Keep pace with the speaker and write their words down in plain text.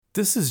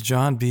This is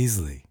John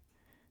Beasley,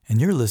 and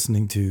you're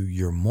listening to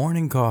Your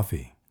Morning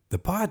Coffee, the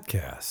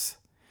podcast,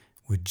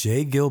 with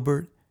Jay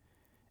Gilbert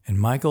and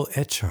Michael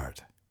Etchart.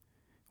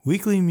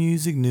 Weekly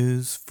music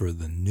news for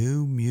the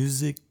new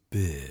music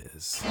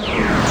biz.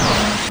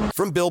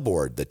 From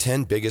Billboard, the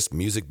 10 biggest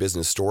music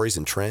business stories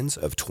and trends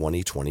of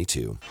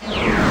 2022.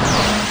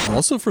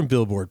 Also from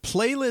Billboard,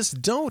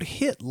 playlists don't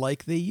hit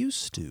like they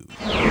used to.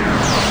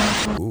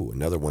 Ooh,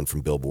 another one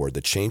from Billboard,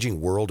 the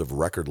changing world of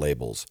record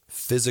labels,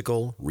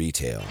 physical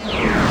retail.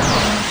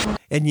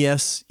 And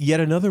yes, yet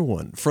another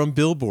one from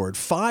Billboard,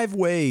 5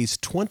 ways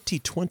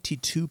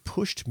 2022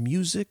 pushed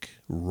music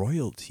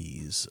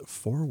royalties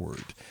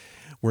forward.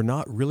 We're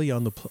not really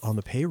on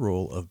the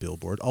payroll of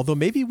Billboard, although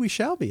maybe we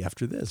shall be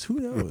after this. Who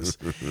knows?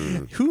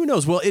 Who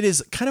knows? Well, it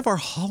is kind of our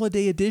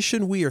holiday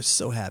edition. We are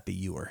so happy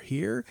you are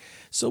here.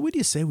 So what do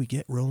you say we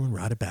get rolling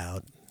right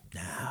about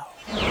now?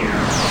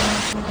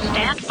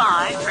 Stand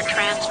by for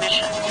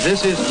transmission.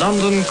 This is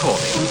London calling.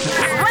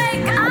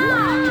 Wake up!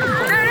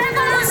 The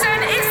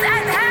revolution is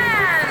at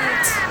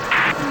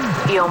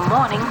hand! Your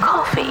morning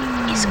coffee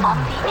is on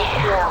the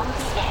air. On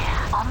the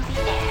air. On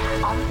the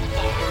air. On the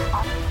air.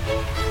 On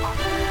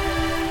the air.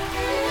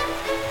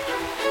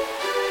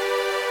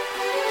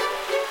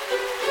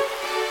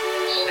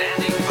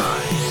 Standing by.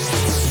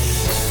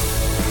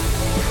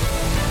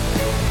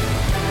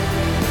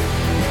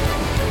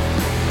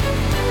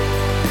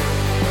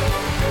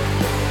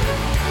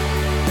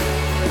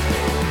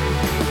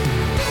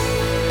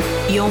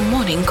 Your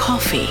morning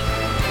coffee,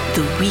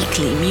 the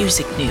weekly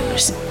music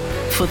news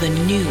for the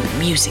new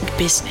music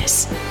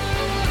business.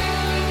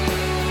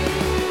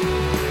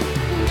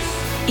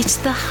 It's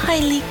the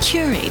highly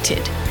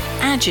curated,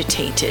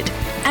 agitated,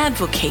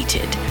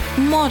 advocated,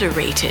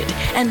 moderated,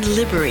 and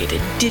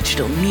liberated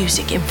digital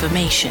music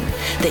information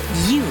that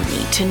you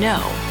need to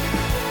know.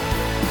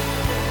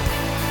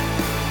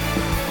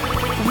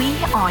 We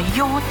are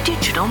your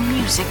digital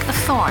music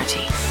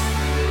authority.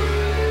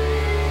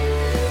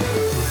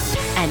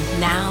 And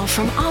now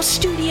from our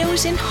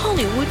studios in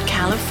Hollywood,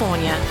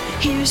 California,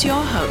 here's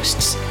your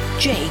hosts,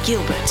 Jay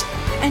Gilbert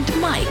and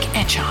Mike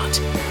Etchart.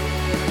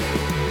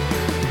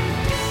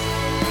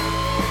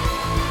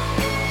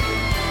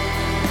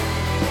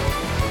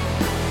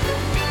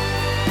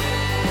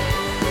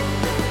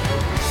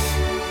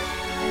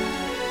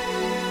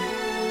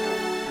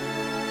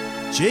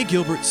 Jay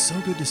Gilbert, so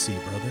good to see you,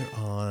 brother,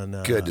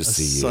 on Good to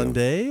see you.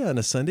 On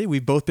a Sunday.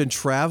 We've both been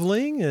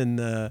traveling, and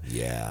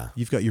Yeah.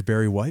 you've got your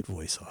Barry White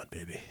voice on,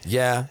 baby.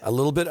 Yeah, a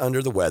little bit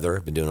under the weather.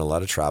 I've been doing a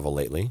lot of travel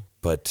lately,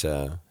 but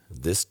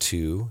this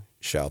too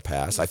shall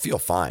pass. I feel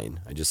fine.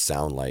 I just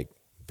sound like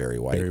Barry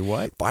White. Barry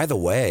White. By the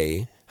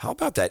way, how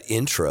about that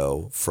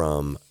intro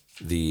from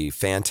the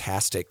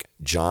fantastic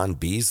John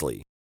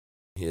Beasley?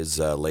 His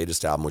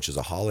latest album, which is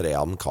a holiday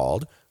album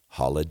called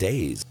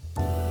Holidays.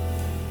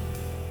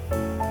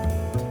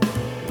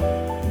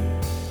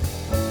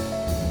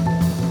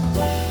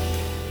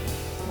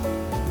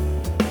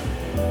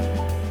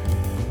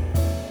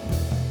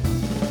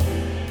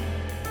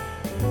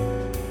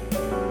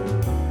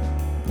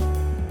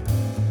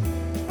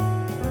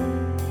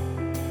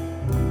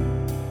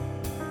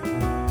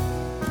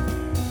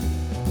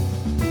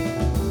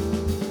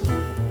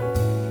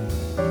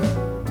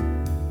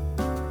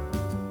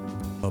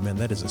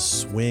 That is a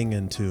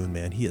swinging tune,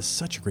 man. He is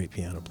such a great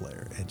piano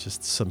player, and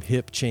just some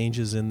hip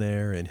changes in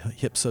there and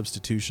hip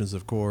substitutions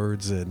of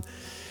chords and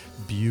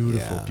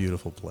beautiful, Yeah.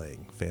 beautiful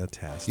playing.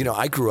 Fantastic. You know,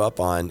 I grew up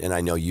on, and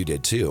I know you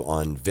did too,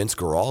 on Vince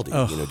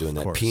Guaraldi, doing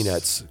that course.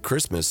 Peanuts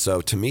Christmas.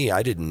 So to me,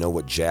 I didn't know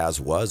what jazz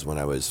was when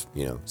I was,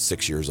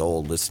 6 years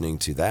old listening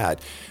to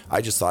that. I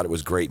just thought it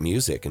was great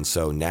music. And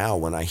so now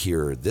when I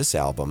hear this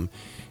album,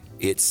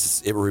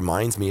 it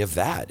reminds me of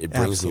that. It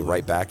brings Absolutely. me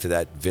right back to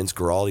that Vince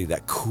Guaraldi,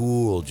 that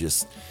cool,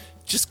 just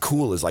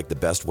cool is like the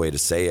best way to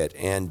say it.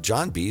 And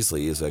John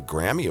Beasley is a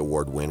Grammy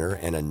Award winner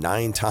and a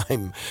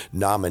 9-time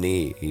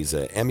nominee. He's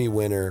an Emmy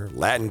winner,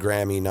 Latin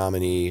Grammy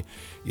nominee.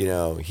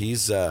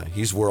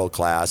 He's world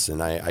class,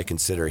 and I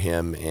consider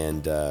him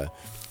and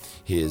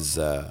his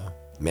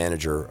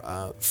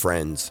manager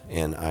friends,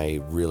 and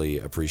I really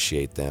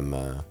appreciate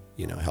them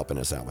helping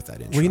us out with that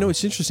intro. Well,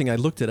 it's interesting. I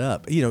looked it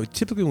up.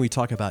 Typically when we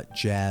talk about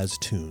jazz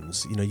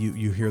tunes,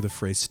 you hear the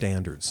phrase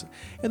standards.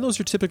 And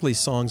those are typically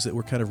songs that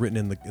were kind of written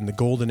in the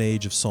golden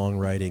age of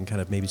songwriting,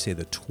 kind of maybe say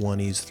the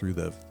 20s through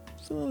the,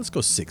 let's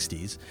go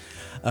 60s.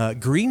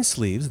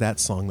 Greensleeves, that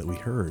song that we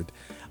heard,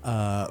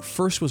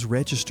 first was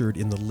registered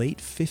in the late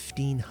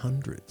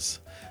 1500s.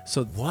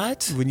 So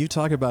what? When you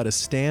talk about a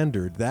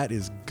standard, that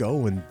is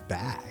going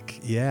back.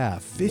 Yeah,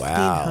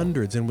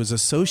 1500s, and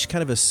was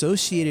kind of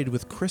associated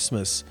with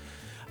Christmas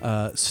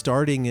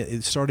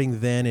starting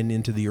then and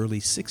into the early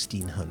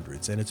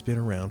 1600s, and it's been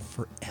around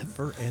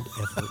forever and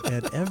ever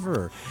and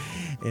ever.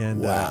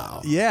 And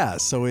Wow.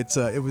 so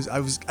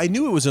I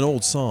knew it was an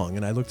old song,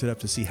 and I looked it up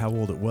to see how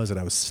old it was, and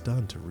I was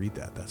stunned to read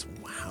that. That's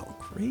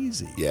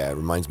crazy. Yeah, it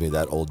reminds me of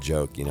that old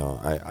joke.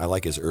 I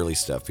like his early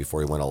stuff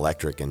before he went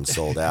electric and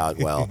sold out.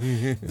 Well,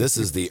 this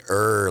is the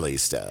early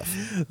stuff.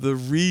 The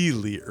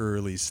really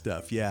early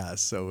stuff, yeah.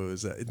 So it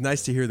was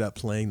nice to hear that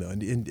playing, though.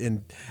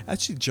 And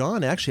actually,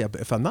 John,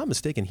 if I'm not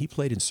mistaken, he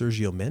played in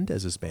Sergio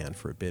Mendez's band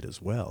for a bit as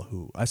well,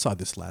 who I saw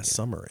this last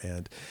summer.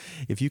 And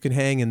if you can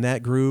hang in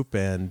that group,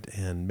 and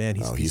man,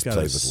 he's got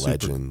played with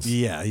legends.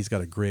 Yeah, he's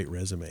got a great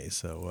resume.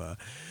 So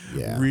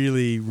Yeah.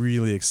 really,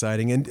 really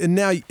exciting. And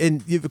now,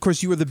 of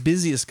course, you are the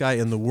busiest guy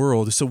in the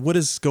world. So what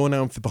is going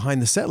on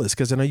behind the set list?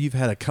 Because I know you've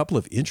had a couple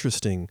of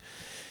interesting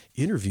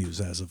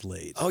interviews as of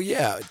late. Oh,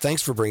 yeah.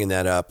 Thanks for bringing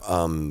that up.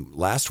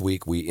 Last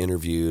week, we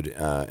interviewed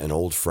an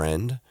old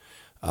friend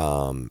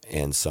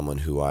and someone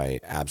who I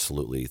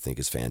absolutely think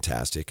is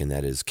fantastic, and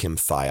that is Kim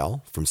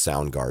Thayil from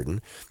Soundgarden.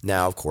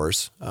 Now, of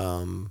course,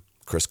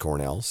 Chris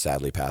Cornell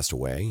sadly passed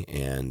away,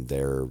 and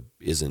there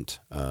isn't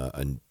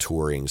a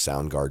touring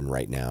Soundgarden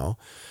right now.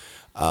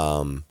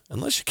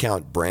 Unless you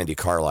count Brandi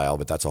Carlile,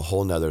 but that's a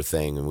whole nother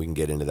thing, and we can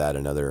get into that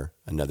another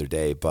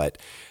day. But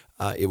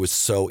it was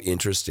so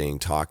interesting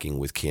talking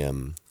with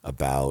Kim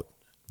about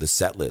the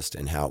set list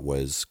and how it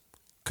was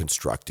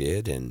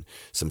constructed and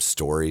some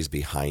stories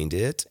behind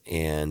it.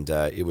 And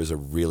it was a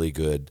really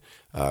good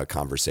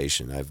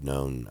conversation. I've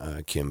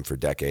known Kim for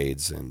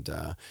decades and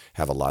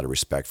have a lot of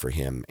respect for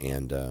him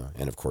and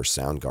of course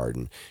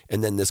Soundgarden.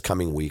 And then this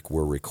coming week,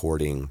 we're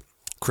recording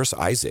Chris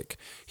Isaak.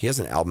 He has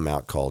an album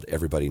out called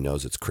Everybody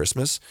Knows It's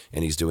Christmas,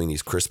 and he's doing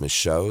these Christmas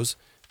shows,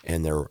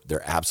 and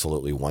they're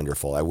absolutely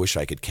wonderful. I wish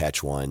I could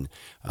catch one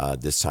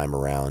this time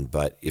around,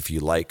 but if you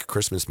like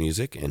Christmas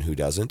music, and who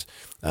doesn't,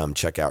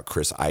 check out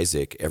Chris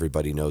Isaak,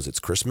 Everybody Knows It's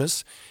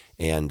Christmas,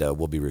 and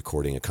we'll be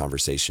recording a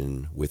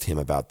conversation with him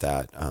about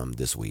that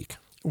this week.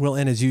 Well,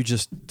 and as you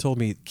just told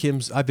me,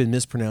 I've been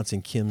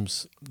mispronouncing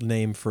Kim's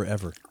name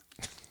forever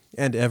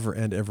and ever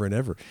and ever and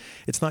ever.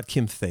 It's not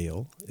Kim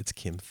Thayil, it's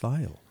Kim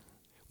Thayil.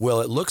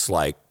 Well, it looks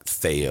like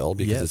Thayil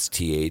because Yes. it's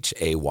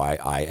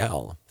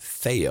Thayil,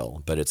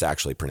 Thayil, but it's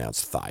actually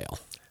pronounced Thayil.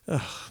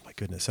 Oh, my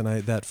goodness.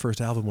 And that first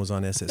album was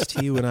on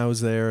SST when I was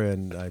there,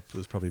 and I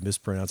was probably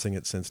mispronouncing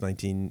it since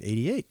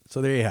 1988.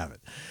 So there you have it.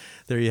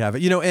 There you have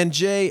it. And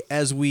Jay,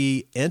 as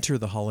we enter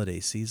the holiday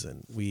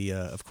season, we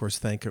of course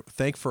be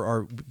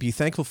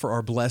thankful for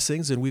our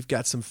blessings, and we've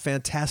got some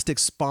fantastic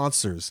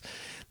sponsors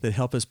that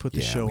help us put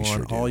the show we on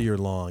sure do. all year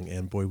long.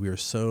 And boy, we are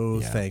so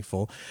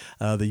thankful.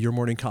 The Your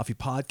Morning Coffee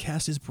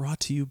podcast is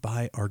brought to you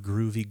by our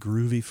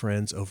groovy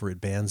friends over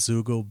at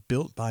Bandzoogle,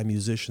 built by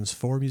musicians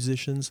for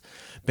musicians.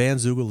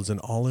 Bandzoogle is an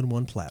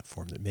all-in-one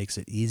platform that makes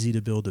it easy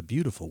to build a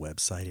beautiful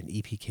website and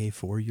EPK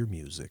for your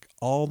music.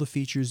 All the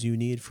features you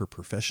need for a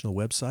professional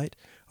website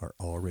are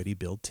already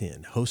built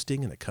in.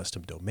 Hosting and a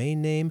custom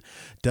domain name,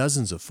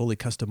 dozens of fully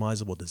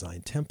customizable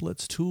design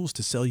templates, tools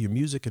to sell your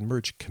music and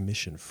merch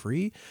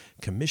commission-free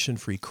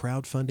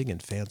crowdfunding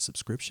and fan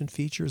subscription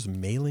features,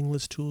 mailing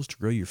list tools to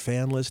grow your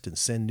fan list and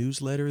send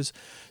newsletters,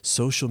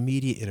 social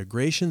media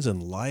integrations,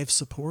 and live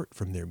support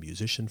from their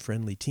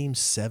musician-friendly team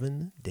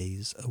 7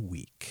 days a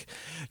week.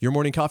 Your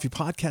Morning Coffee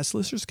podcast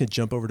listeners can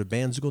jump over to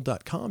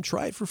bandzoogle.com,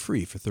 try it for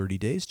free for 30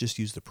 days. Just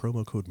use the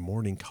promo code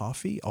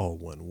MORNINGCOFFEE, all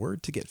one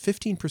word, to get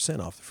 15%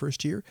 off the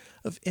first year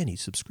of any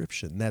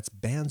subscription. That's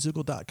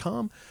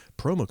bandzoogle.com,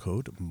 promo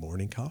code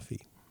MORNINGCOFFEE.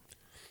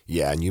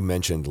 Yeah, and you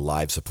mentioned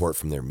live support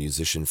from their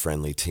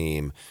musician-friendly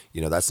team.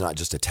 That's not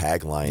just a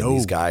tagline. No.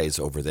 These guys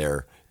over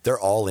there, they're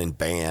all in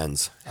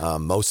bands,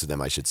 most of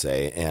them, I should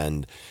say.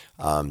 And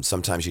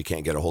sometimes you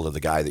can't get a hold of the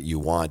guy that you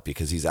want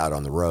because he's out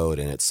on the road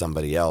and it's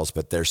somebody else.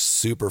 But they're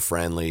super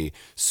friendly,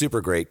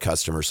 super great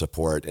customer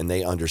support, and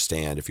they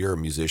understand if you're a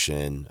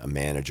musician, a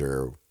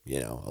manager,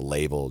 a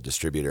label,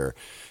 distributor,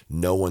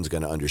 no one's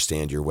going to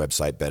understand your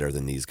website better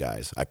than these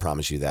guys. I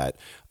promise you that.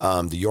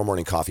 The Your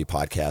Morning Coffee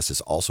podcast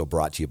is also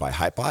brought to you by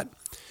Hypebot.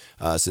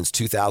 Since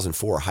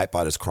 2004,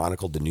 Hypebot has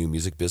chronicled the new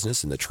music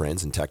business and the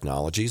trends and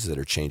technologies that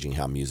are changing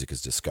how music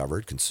is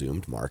discovered,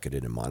 consumed,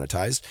 marketed, and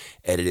monetized.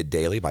 Edited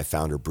daily by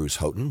founder Bruce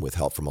Houghton with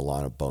help from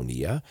Alana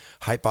Bonilla.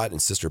 Hypebot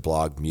and sister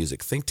blog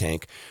Music Think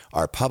Tank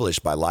are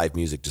published by live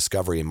music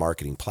discovery and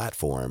marketing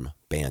platform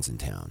Bands in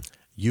Town.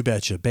 You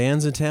betcha.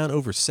 Bands in Town,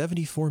 over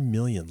 74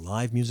 million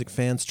live music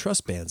fans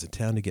trust Bands in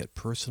Town to get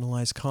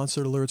personalized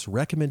concert alerts,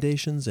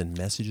 recommendations, and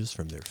messages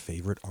from their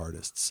favorite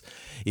artists.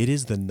 It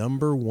is the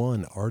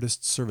 #1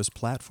 artist service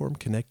platform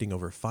connecting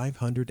over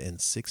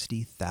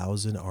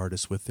 560,000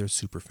 artists with their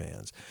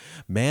superfans.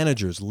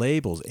 Managers,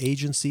 labels,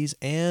 agencies,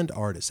 and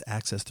artists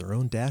access their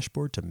own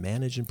dashboard to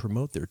manage and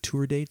promote their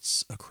tour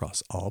dates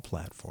across all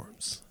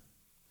platforms.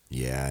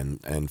 Yeah,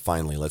 and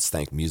finally, let's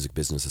thank Music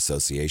Business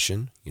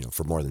Association.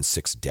 For more than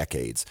 6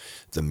 decades,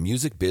 the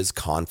Music Biz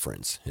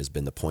Conference has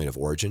been the point of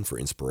origin for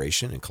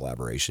inspiration and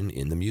collaboration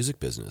in the music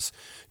business.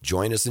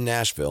 Join us in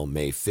Nashville,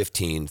 May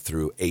 15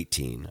 through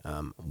 18.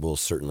 We'll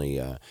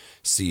certainly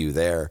see you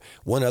there.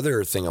 One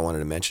other thing I wanted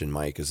to mention,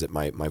 Mike, is that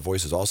my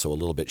voice is also a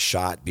little bit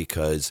shot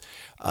because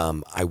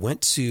I went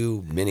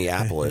to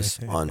Minneapolis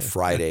on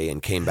Friday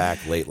and came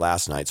back late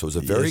last night, so it was a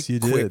very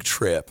quick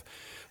trip,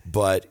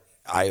 but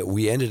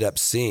we ended up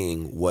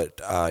seeing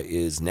what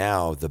is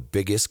now the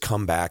biggest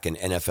comeback in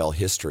NFL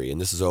history. And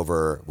this is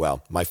over,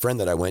 my friend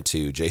that I went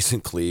to,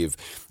 Jason Cleve,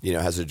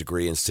 has a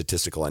degree in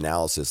statistical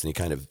analysis, and he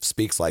kind of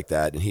speaks like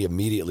that. And he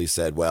immediately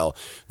said,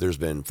 there's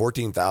been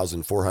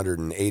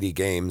 14,480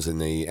 games in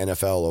the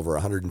NFL over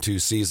 102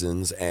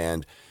 seasons.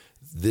 And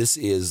this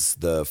is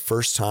the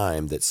first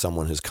time that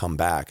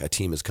a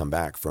team has come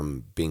back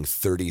from being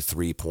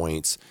 33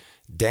 points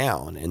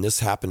down. And this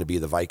happened to be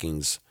the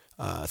Vikings'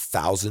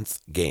 1,000th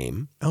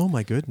game. Oh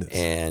my goodness.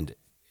 And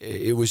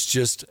it was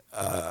just,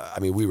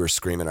 we were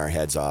screaming our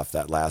heads off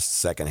that last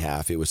second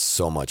half. It was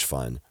so much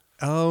fun.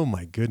 Oh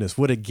my goodness.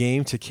 What a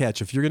game to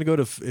catch. If you're going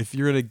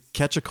to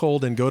catch a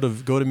cold and go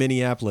to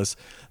Minneapolis,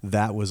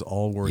 that was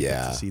all worth it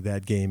to see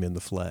that game in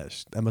the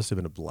flesh. That must have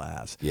been a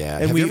blast. Yeah.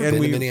 Have you ever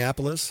been to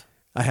Minneapolis?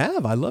 I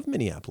have. I love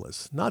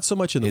Minneapolis. Not so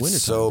much in the winter time.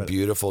 It's so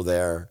beautiful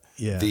there.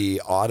 Yeah.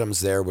 The autumns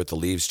there with the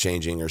leaves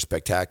changing are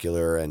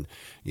spectacular. And,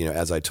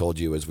 as I told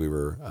you, as we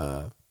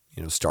were,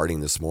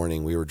 starting this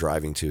morning, we were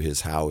driving to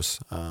his house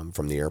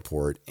from the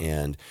airport,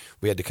 and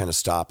we had to kind of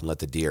stop and let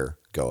the deer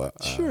go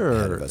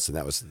ahead of us. And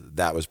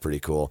that was pretty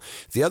cool.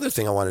 The other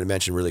thing I wanted to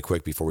mention really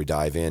quick before we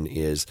dive in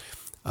is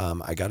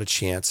I got a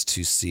chance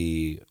to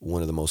see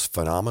one of the most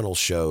phenomenal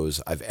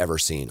shows I've ever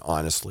seen,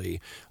 honestly.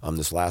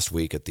 This last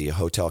week at the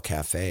Hotel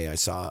Cafe, I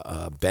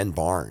saw Ben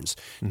Barnes.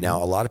 Mm-hmm.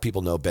 Now, a lot of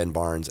people know Ben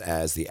Barnes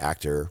as the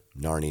actor,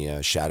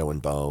 Narnia, Shadow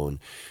and Bone,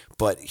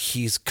 but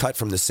he's cut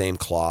from the same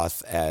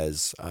cloth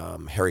as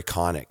Harry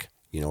Connick,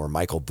 or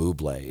Michael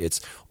Bublé.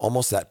 It's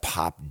almost that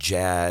pop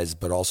jazz,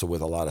 but also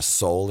with a lot of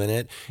soul in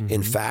it. Mm-hmm.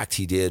 In fact,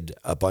 he did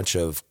a bunch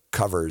of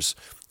covers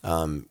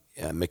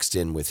mixed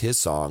in with his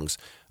songs,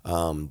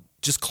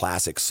 just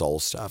classic soul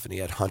stuff. And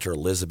he had Hunter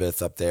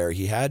Elizabeth up there.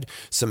 He had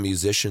some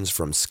musicians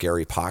from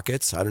Scary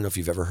Pockets. I don't know if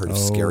you've ever heard of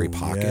Scary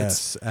Pockets.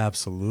 Yes,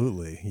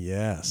 absolutely.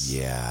 Yes.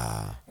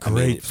 Yeah.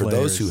 Great for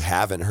those who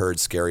haven't heard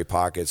Scary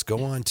Pockets,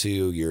 go on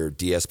to your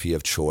DSP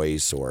of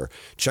choice or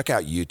check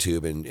out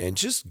YouTube and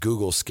just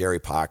Google Scary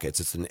Pockets.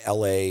 It's an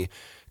LA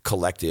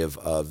collective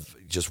of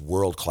just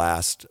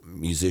world-class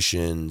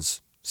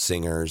musicians,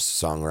 singers,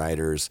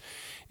 songwriters.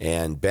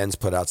 And Ben's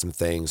put out some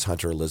things.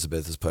 Hunter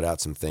Elizabeth has put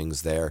out some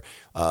things there.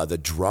 The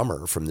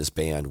drummer from this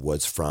band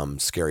was from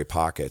Scary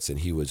Pockets, and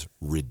he was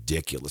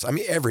ridiculous.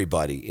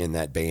 Everybody in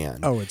that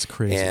band. Oh, it's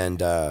crazy.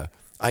 And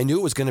I knew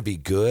it was going to be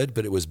good,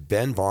 but it was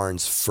Ben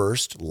Barnes'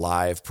 first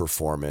live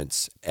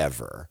performance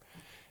ever.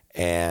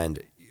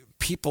 And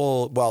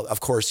people, of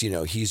course,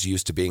 he's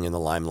used to being in the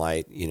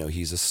limelight.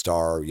 He's a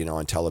star,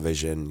 on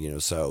television,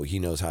 so he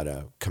knows how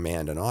to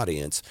command an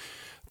audience.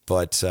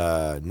 But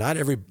not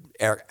every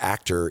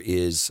actor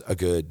is a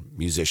good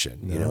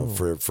musician.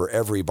 For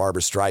every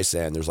Barbra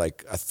Streisand, there's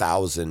like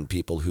 1,000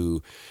 people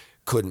who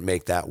couldn't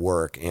make that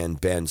work, and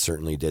Ben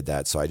certainly did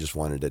that. So I just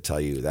wanted to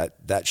tell you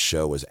that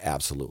show was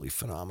absolutely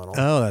phenomenal.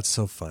 Oh, that's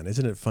so fun.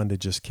 Isn't it fun to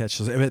just catch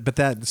those? But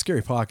the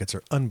Scary Pockets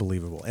are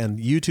unbelievable, and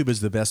YouTube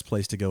is the best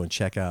place to go and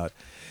check out.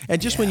 And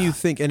just when you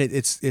think, and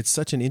it's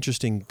such an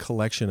interesting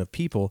collection of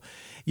people,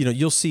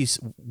 you'll see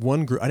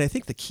one group, and I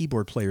think the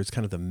keyboard player is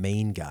kind of the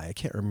main guy. I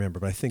can't remember,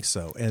 but I think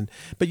so.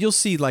 But you'll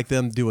see like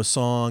them do a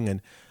song,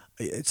 and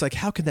it's like,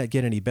 how can that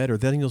get any better?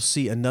 Then you'll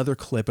see another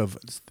clip of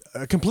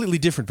a completely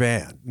different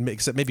band,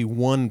 except maybe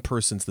one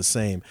person's the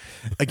same.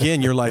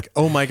 Again, you're like,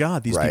 oh my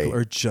God, these people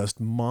are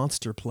just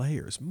monster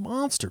players.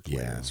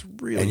 Yeah.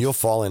 Really. And you'll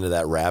fall into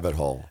that rabbit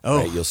hole. Oh.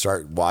 Right? You'll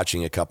start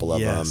watching a couple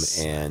of them,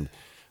 and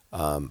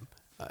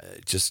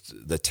just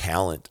the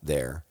talent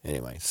there.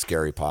 Anyway,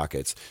 Scary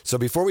Pockets. So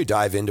before we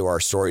dive into our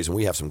stories, and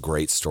we have some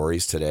great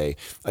stories today,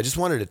 I just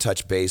wanted to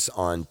touch base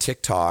on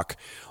TikTok,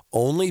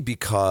 only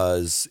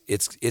because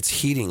it's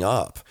heating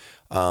up.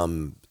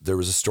 There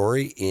was a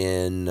story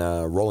in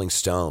Rolling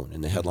Stone,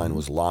 and the headline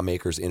was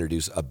 "Lawmakers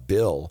Introduce a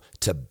Bill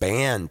to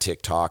Ban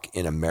TikTok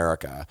in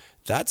America."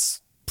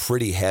 That's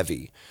pretty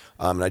heavy.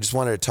 And I just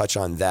wanted to touch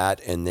on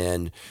that and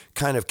then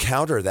kind of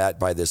counter that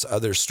by this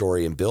other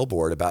story in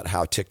Billboard about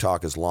how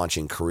TikTok is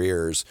launching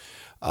careers.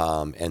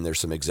 And there's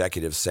some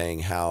executives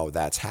saying how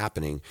that's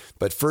happening.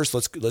 But first,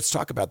 let's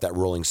talk about that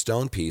Rolling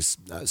Stone piece.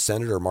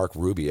 Senator Mark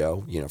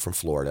Rubio, from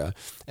Florida,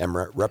 and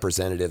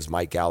Representatives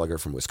Mike Gallagher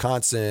from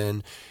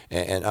Wisconsin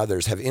and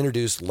others have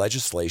introduced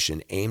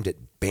legislation aimed at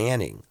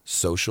banning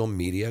social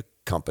media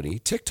company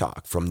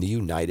TikTok from the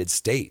United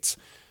States.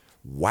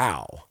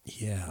 Wow.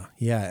 Yeah.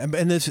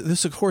 And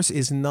this of course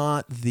is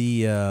not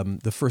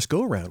the first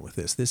go around with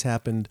this. This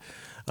happened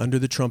under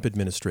the Trump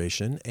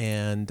administration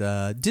and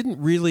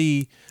didn't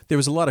really. There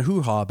was a lot of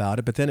hoo-ha about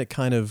it, but then it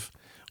kind of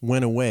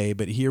went away,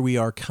 but here we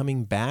are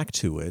coming back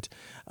to it.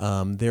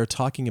 They're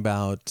talking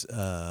about,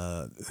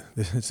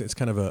 it's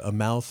kind of a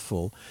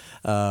mouthful,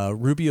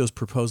 Rubio's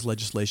proposed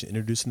legislation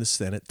introduced in the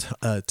Senate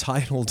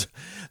titled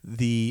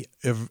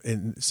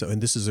and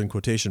this is in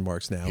quotation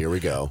marks now. Here we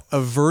go.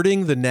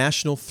 Averting the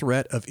national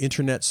threat of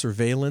internet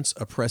surveillance,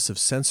 oppressive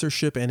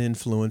censorship and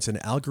influence, and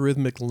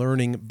algorithmic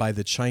learning by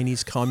the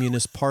Chinese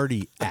Communist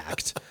Party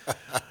Act.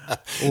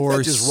 Or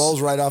that just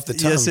rolls right off the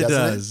tongue, yes, it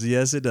doesn't does.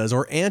 Yes, it does.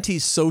 Or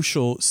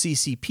Anti-Social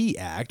CCP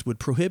Act would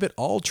prohibit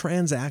all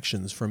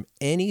transactions from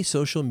any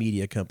social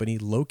media company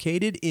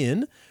located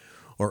in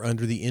or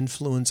under the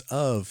influence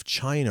of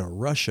China,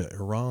 Russia,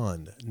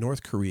 Iran,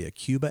 North Korea,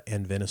 Cuba,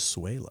 and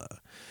Venezuela.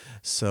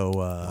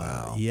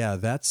 So, yeah,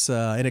 that's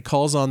and it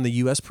calls on the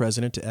U.S.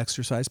 president to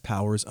exercise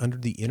powers under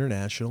the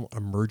International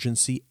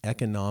Emergency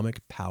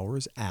Economic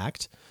Powers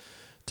Act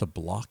to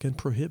block and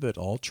prohibit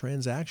all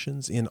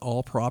transactions in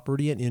all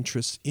property and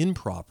interests in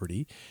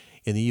property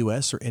in the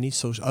U.S. or any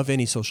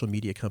social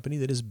media company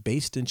that is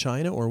based in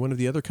China or one of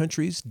the other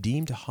countries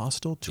deemed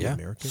hostile to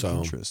American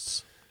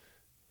interests.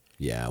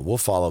 Yeah, we'll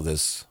follow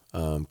this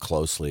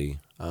closely.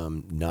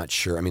 Not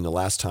sure. I mean, the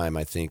last time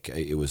I think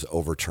it was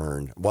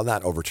overturned. Well,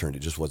 not overturned. It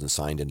just wasn't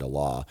signed into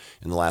law.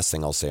 And the last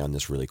thing I'll say on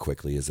this really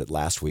quickly is that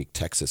last week,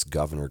 Texas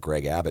Governor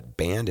Greg Abbott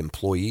banned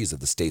employees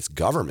of the state's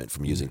government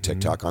from using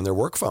TikTok on their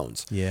work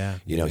phones. Yeah.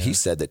 He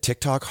said that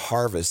TikTok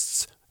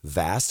harvests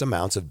vast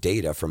amounts of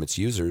data from its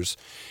users,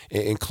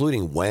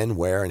 including when,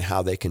 where, and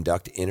how they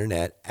conduct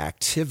internet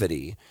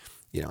activity.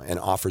 And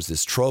offers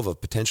this trove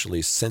of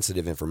potentially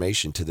sensitive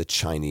information to the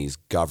Chinese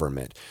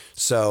government.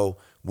 So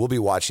we'll be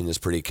watching this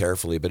pretty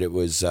carefully, but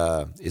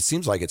it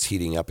seems like it's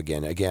heating up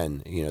again.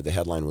 Again, the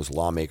headline was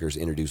lawmakers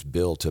introduce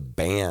bill to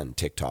ban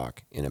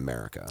TikTok in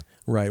America.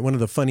 Right. One of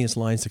the funniest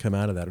lines to come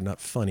out of that, or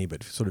not funny,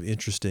 but sort of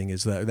interesting,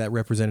 is that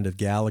Representative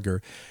Gallagher,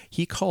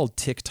 he called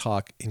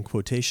TikTok, in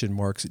quotation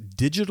marks,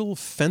 digital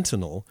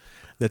fentanyl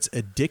that's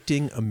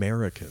addicting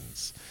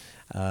Americans.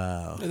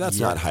 That's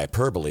not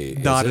hyperbole.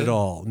 Not is it? at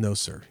all. No,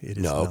 sir. It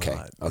is not. Okay.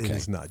 It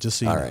is not. Just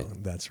so you all know.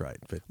 Right. That's right.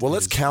 But well,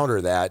 let's counter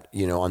that,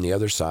 on the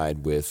other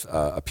side with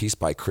a piece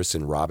by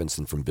Kristen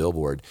Robinson from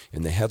Billboard.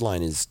 And the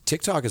headline is,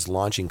 TikTok is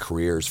launching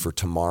careers for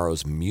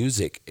tomorrow's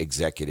music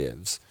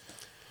executives.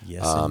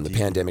 Yes, the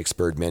pandemic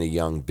spurred many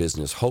young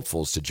business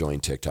hopefuls to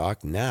join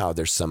TikTok. Now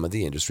they're some of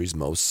the industry's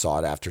most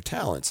sought after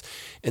talents.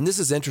 And this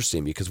is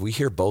interesting because we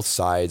hear both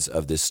sides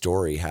of this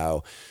story,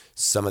 how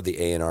some of the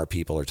A&R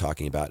people are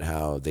talking about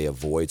how they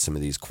avoid some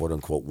of these quote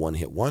unquote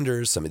one-hit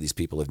wonders. Some of these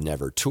people have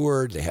never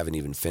toured. They haven't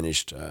even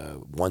finished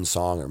one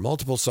song or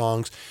multiple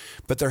songs.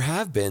 But there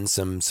have been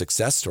some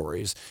success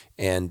stories,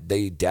 and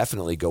they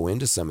definitely go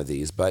into some of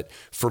these. But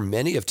for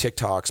many of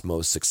TikTok's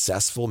most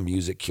successful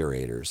music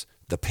curators,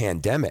 the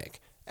pandemic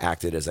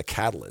acted as a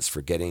catalyst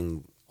for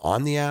getting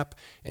on the app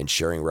and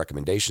sharing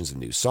recommendations of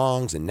new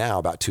songs. And now,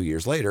 about 2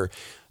 years later,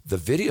 the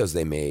videos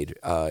they made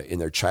in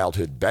their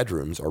childhood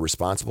bedrooms are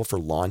responsible for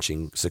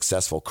launching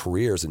successful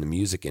careers in the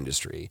music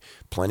industry.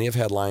 Plenty of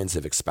headlines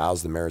have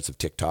espoused the merits of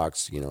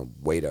TikTok's,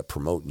 way to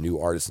promote new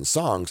artists and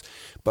songs,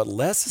 but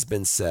less has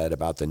been said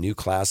about the new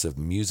class of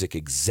music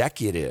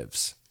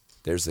executives.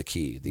 There's the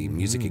key. The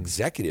music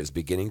executives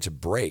beginning to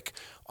break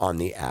on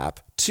the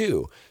app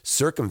too,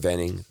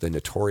 circumventing the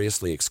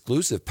notoriously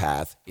exclusive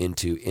path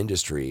into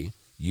industry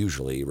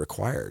usually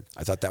required.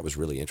 I thought that was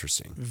really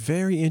interesting.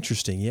 Very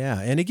interesting, yeah.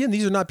 And again,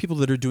 these are not people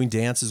that are doing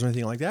dances or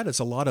anything like that. It's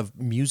a lot of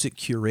music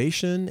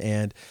curation.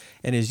 And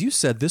as you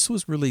said, this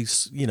was really,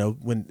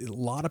 when a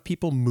lot of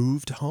people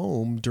moved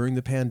home during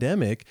the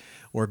pandemic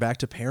or back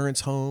to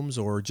parents' homes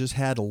or just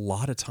had a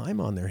lot of time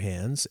on their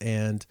hands.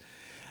 And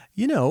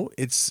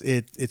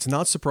it's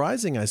not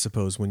surprising, I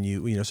suppose, when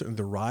certainly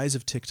the rise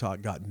of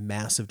TikTok got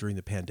massive during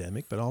the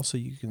pandemic, but also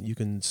you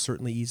can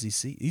certainly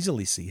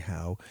easily see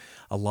how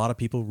a lot of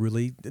people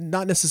really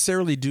not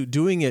necessarily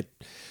doing it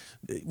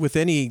with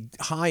any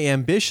high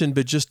ambition,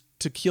 but just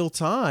to kill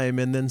time,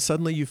 and then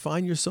suddenly you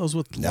find yourselves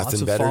with lots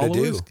of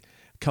followers,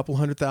 a couple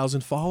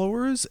 100,000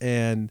 followers,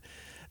 and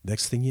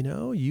next thing you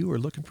know, you are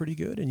looking pretty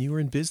good, and you are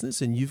in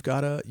business, and you've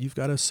got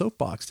a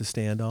soapbox to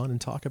stand on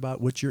and talk about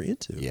what you're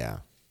into.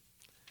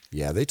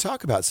 Yeah, they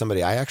talk about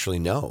somebody I actually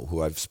know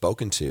who I've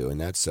spoken to,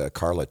 and that's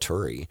Carla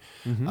Turry.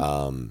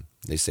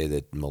 They say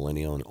that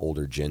millennial and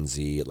older Gen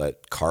Z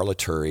let Carla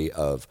Turry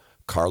of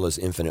Carla's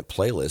Infinite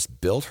Playlist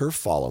build her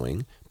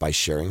following by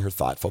sharing her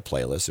thoughtful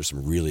playlists. There's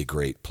some really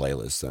great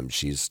playlists.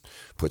 She's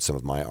put some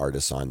of my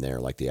artists on there,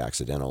 like the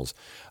Accidentals.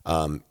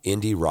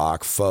 Indie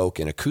rock, folk,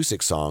 and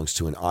acoustic songs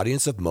to an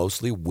audience of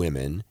mostly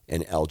women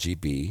and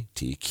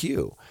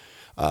LGBTQ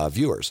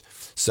viewers.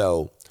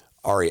 So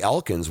Ari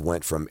Elkins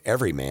went from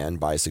everyman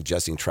by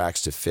suggesting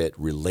tracks to fit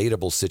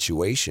relatable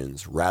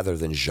situations rather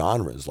than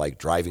genres like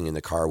driving in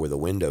the car with the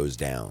windows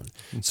down.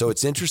 So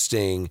it's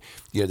interesting,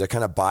 they're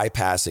kind of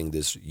bypassing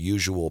this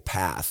usual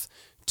path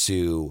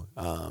to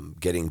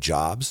getting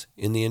jobs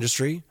in the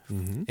industry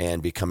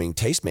and becoming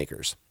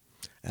tastemakers.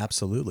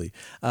 Absolutely.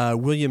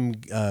 William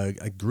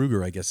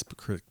Gruger, I guess,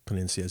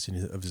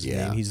 pronunciation of his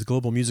name. He's the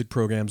global music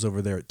programs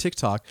over there at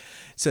TikTok.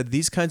 Said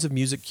these kinds of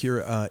music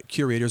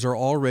curators are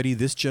already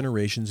this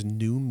generation's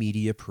new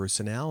media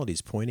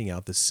personalities, pointing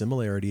out the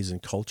similarities in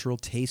cultural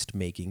taste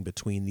making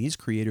between these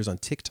creators on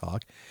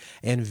TikTok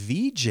and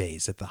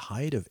VJs at the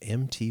height of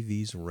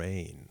MTV's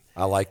reign.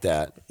 I like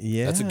that.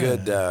 Yeah. That's a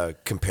good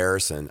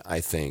comparison,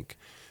 I think.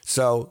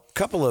 So a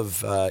couple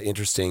of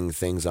interesting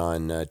things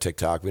on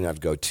TikTok. We don't have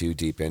to go too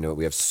deep into it.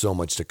 We have so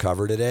much to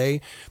cover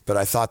today, but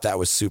I thought that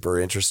was super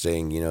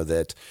interesting,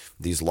 that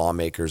these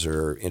lawmakers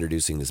are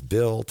introducing this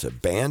bill to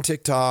ban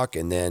TikTok.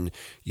 And then,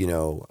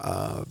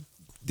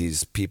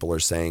 these people are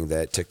saying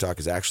that TikTok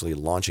is actually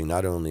launching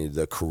not only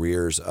the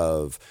careers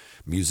of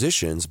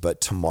musicians, but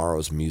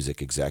tomorrow's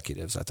music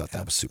executives. I thought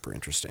that was super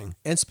interesting.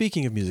 And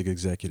speaking of music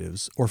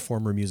executives or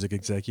former music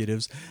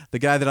executives, the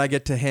guy that I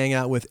get to hang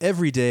out with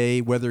every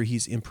day, whether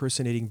he's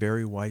impersonating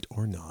Barry White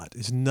or not,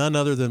 is none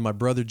other than my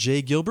brother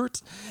Jay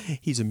Gilbert.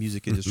 He's a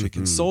music industry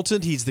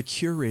consultant. He's the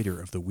curator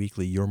of the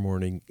weekly Your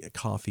Morning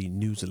Coffee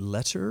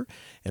newsletter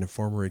and a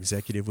former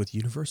executive with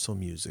Universal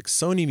Music,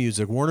 Sony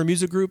Music, Warner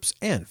Music Groups,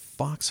 and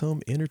Fox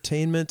Home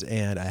Entertainment,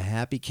 and a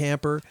happy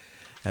camper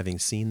having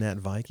seen that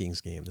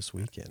Vikings game this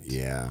weekend.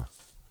 Yeah,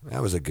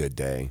 that was a good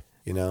day,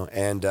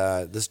 And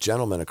this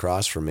gentleman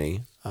across from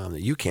me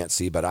that you can't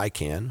see, but I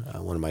can,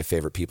 one of my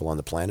favorite people on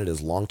the planet is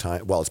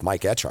it's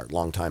Mike Etchart,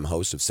 longtime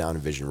host of Sound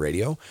and Vision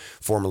Radio,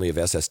 formerly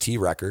of SST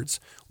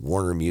Records,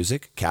 Warner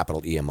Music,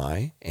 Capital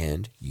EMI,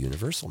 and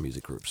Universal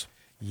Music Groups.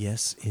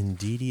 Yes,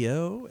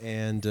 indeedio.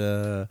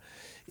 And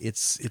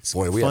it's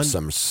boy, we fun.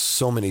 have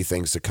so many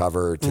things to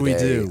cover today. We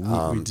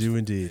do. We do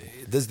indeed.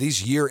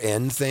 These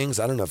year-end things,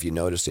 I don't know if you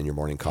noticed in your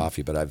morning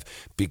coffee, but I've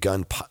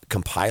begun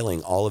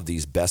compiling all of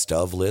these best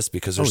of lists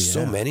because there's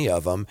so many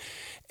of them.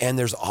 And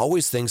there's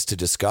always things to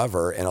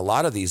discover. And a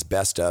lot of these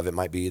best of, it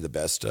might be the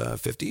best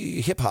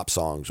 50 hip hop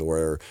songs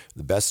or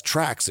the best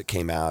tracks that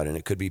came out. And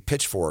it could be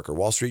Pitchfork or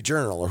Wall Street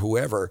Journal or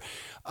whoever.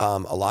 A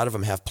lot of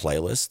them have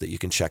playlists that you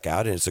can check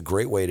out. And it's a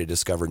great way to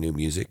discover new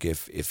music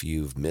if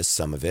you've missed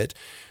some of it.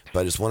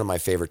 But it's one of my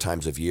favorite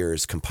times of year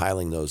is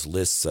compiling those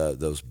lists,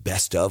 those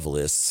best of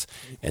lists,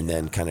 and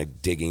then kind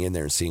of digging in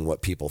there and seeing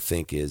what people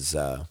think is,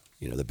 the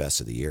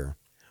best of the year.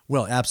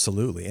 Well,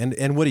 absolutely.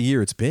 And what a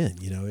year it's been.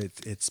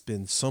 It's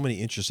been so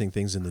many interesting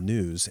things in the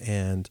news.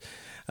 And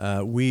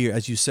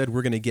as you said,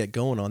 we're going to get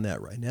going on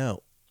that right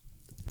now.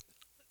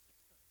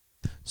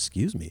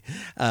 Excuse me.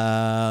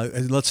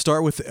 Let's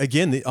start with,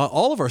 again,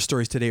 all of our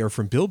stories today are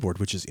from Billboard,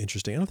 which is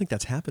interesting. I don't think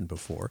that's happened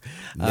before.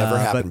 Never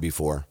happened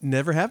before.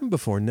 Never happened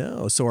before,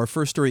 no. So our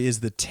first story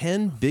is the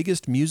 10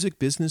 biggest music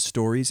business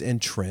stories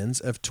and trends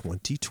of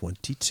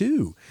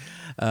 2022.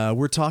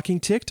 We're talking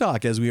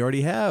TikTok, as we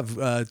already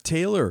have.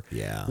 Taylor,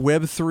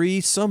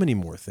 Web3, so many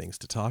more things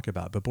to talk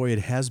about. But boy, it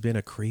has been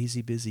a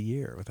crazy busy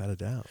year, without a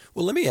doubt.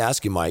 Well, let me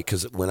ask you, Mike,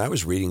 because when I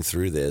was reading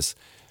through this,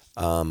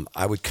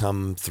 I would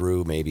come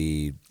through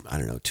maybe,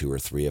 2 or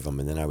 3 of them,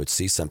 and then I would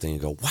see something and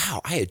go,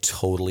 wow, I had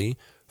totally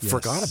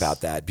forgot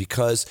about that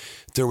because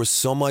there was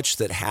so much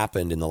that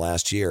happened in the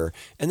last year.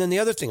 And then the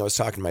other thing I was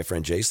talking to my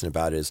friend Jason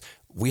about is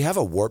we have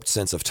a warped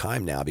sense of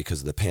time now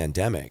because of the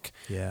pandemic.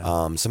 Yeah.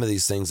 Some of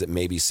these things that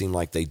maybe seem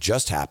like they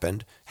just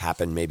happened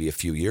maybe a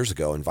few years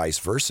ago and vice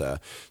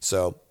versa.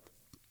 So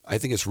I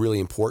think it's really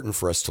important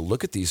for us to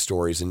look at these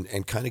stories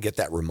and kind of get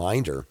that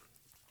reminder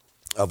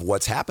of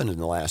what's happened in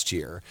the last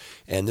year.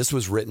 And this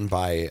was written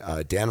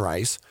by Dan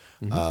Rice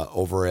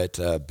over at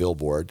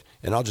Billboard.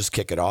 And I'll just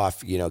kick it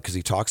off, because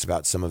he talks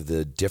about some of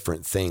the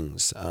different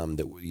things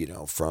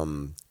that,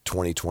 from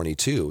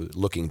 2022,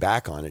 looking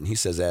back on it. And he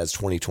says, as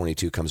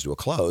 2022 comes to a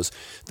close,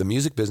 the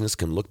music business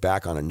can look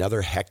back on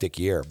another hectic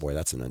year. Boy,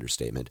 that's an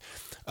understatement.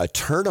 A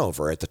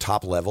turnover at the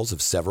top levels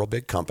of several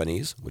big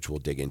companies, which we'll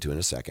dig into in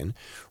a second.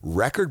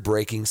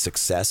 Record-breaking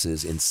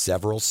successes in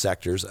several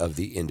sectors of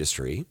the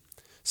industry.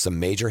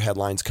 Some major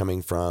headlines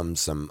coming from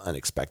some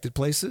unexpected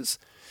places,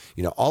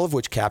 all of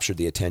which captured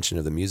the attention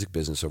of the music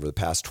business over the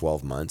past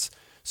 12 months.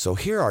 So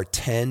here are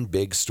 10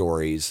 big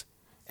stories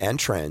and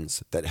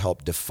trends that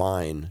help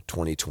define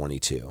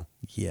 2022.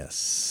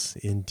 Yes,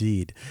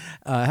 indeed.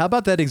 How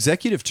about that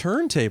executive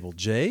turntable,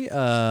 Jay?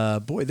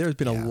 Boy, there's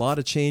been a lot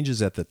of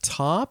changes at the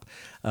top.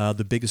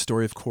 The biggest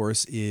story, of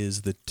course,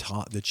 is the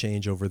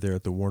change over there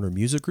at the Warner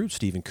Music Group.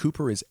 Stephen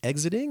Cooper is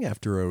exiting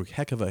after a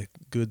heck of a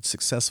good,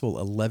 successful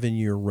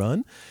 11-year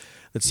run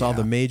that saw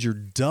the major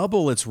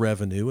double its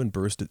revenue and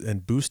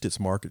boost its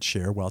market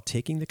share while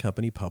taking the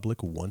company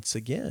public once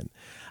again.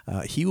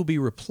 He will be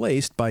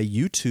replaced by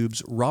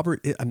YouTube's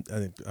Robert,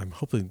 I'm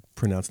hopefully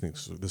pronouncing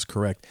this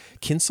correct,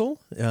 Kyncl?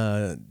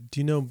 Do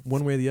you know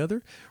one way or the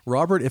other?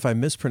 Robert, if I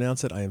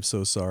mispronounce it, I am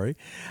so sorry.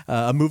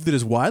 A move that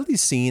is widely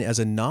seen as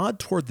a nod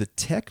toward the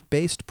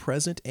tech-based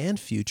present and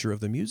future of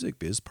the music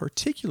biz,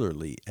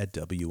 particularly at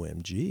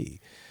WMG.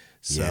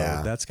 So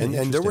that's kind of interesting.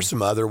 And there were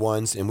some other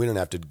ones, and we don't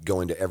have to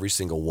go into every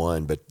single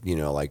one, but,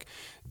 like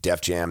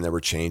Def Jam, there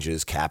were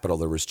changes. Capitol,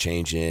 there was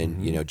change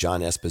in. John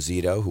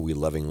Esposito, who we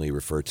lovingly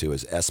refer to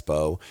as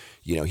Espo,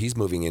 he's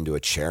moving into a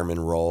chairman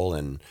role,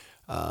 and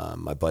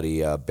My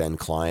buddy Ben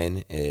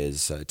Klein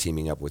is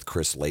teaming up with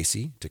Chris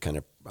Lacey to kind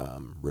of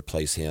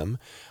replace him.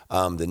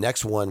 The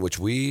next one, which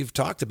we've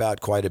talked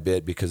about quite a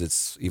bit because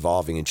it's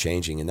evolving and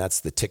changing, and that's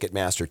the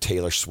Ticketmaster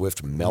Taylor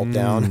Swift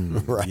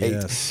meltdown, right?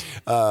 Yes.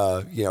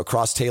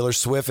 Cross Taylor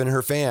Swift and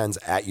her fans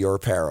at your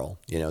peril.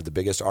 The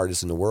biggest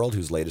artist in the world,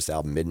 whose latest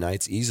album,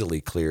 Midnights, easily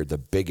cleared the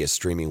biggest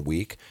streaming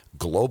week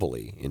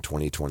globally in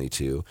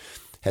 2022,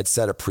 had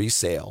set a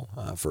pre-sale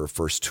for her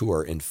first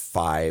tour in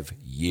 5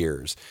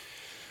 years.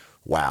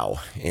 Wow.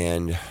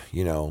 And,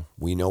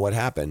 we know what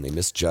happened. They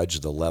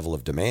misjudged the level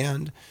of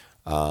demand.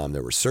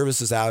 There were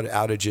services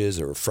outages.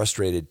 There were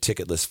frustrated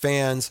ticketless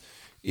fans.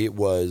 It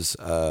was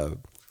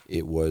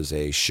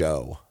a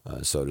show,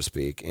 so to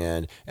speak.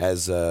 And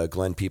as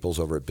Glenn Peoples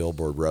over at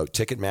Billboard wrote,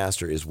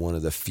 Ticketmaster is one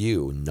of the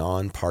few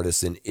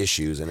nonpartisan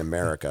issues in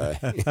America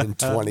in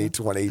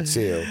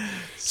 2022.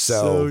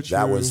 So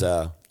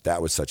that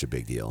was such a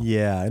big deal.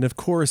 Yeah, and of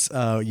course,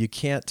 you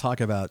can't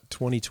talk about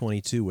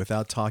 2022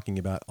 without talking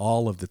about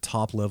all of the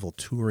top-level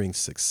touring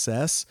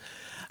success.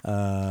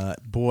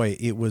 Boy,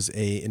 it was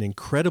an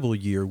incredible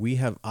year.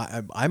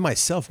 I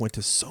myself went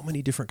to so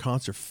many different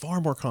concerts,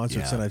 far more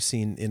concerts than I've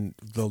seen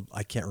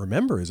I can't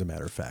remember, as a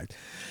matter of fact.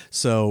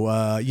 So,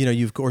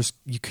 of course,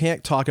 you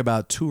can't talk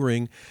about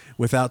touring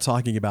without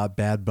talking about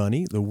Bad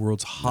Bunny, the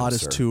world's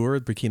hottest tour.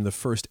 It became the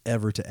first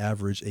ever to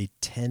average a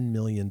 $10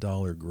 million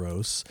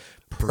gross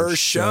per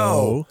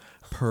show.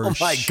 Oh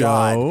my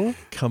God.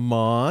 Come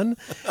on.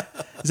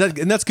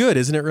 That's good,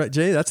 isn't it, right,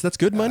 Jay? That's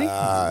good money?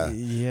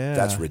 Yeah.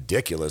 That's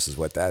ridiculous is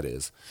what that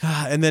is.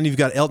 And then you've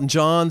got Elton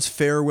John's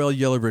Farewell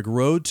Yellow Brick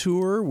Road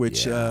tour,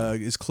 which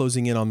is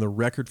closing in on the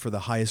record for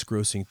the highest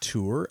grossing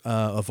tour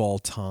of all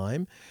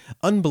time.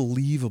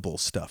 Unbelievable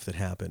stuff that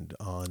happened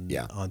on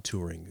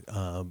touring.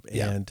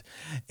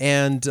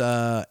 And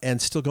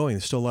still going.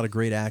 There's still a lot of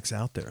great acts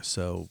out there.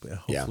 So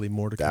hopefully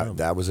more to come.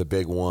 That was a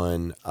big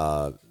one.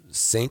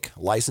 Sync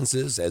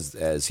licenses,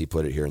 as he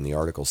put it here in the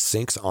article,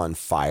 Sync's on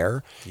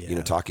fire,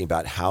 talking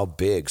about how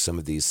big some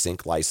of these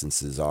sync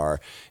licenses are.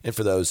 And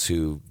for those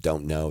who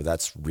don't know,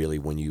 that's really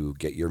when you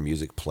get your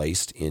music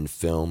placed in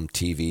film,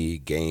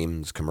 TV,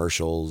 games,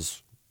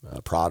 commercials,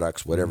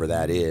 products, whatever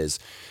that is.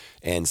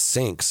 And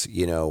syncs,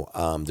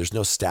 there's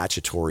no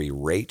statutory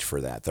rate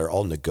for that. They're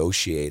all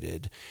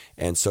negotiated.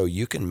 And so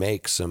you can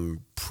make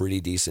some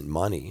pretty decent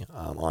money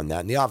on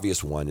that. And the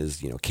obvious one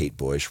is, Kate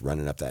Bush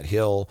running up that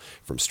hill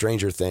from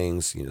Stranger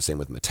Things, same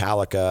with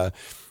Metallica.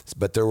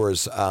 But there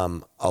was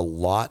a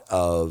lot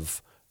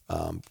of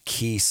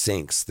key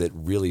syncs that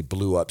really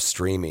blew up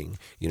streaming,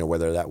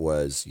 whether that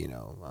was,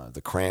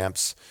 the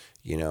Cramps,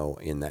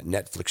 in that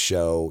Netflix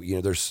show,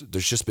 there's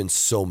just been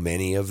so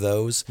many of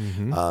those.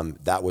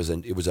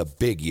 It was a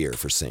big year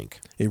for Sync.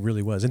 It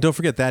really was. And don't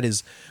forget, that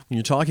is, when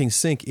you're talking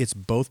Sync, it's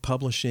both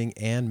publishing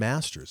and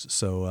masters.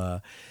 So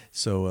a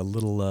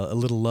little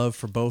love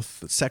for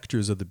both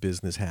sectors of the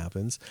business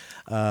happens.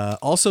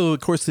 Also, of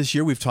course, this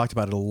year we've talked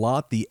about it a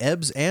lot. The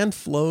ebbs and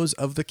flows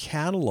of the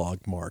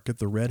catalog market.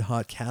 The red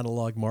hot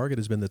catalog market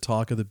has been the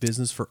talk of the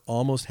business for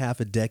almost half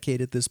a decade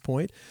at this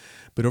point.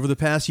 But over the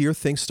past year,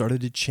 things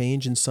started to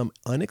change in some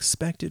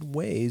unexpected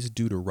ways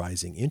due to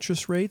rising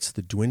interest rates,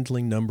 the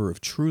dwindling number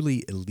of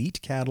truly elite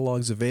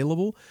catalogs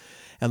available,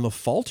 and the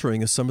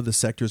faltering of some of the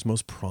sector's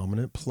most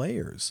prominent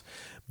players.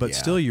 But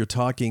still, you're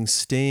talking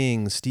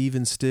Sting,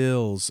 Stephen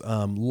Stills,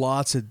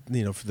 lots of,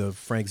 for the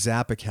Frank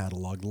Zappa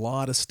catalog, a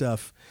lot of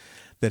stuff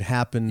that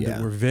happened that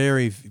were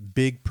very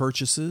big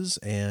purchases,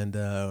 and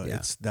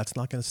that's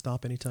not going to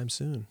stop anytime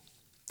soon.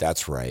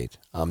 That's right.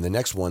 The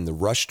next one, the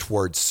rush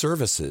towards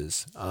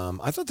services.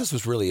 I thought this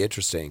was really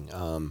interesting.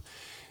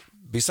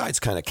 Besides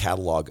kind of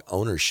catalog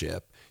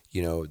ownership,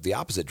 the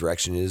opposite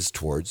direction is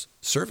towards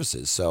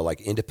services. So like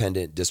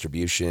independent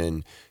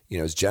distribution,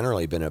 has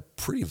generally been a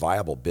pretty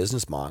viable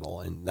business model,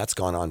 and that's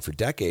gone on for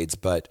decades.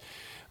 But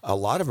a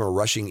lot of them are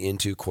rushing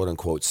into quote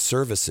unquote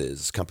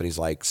services. Companies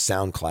like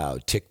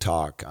SoundCloud,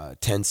 TikTok,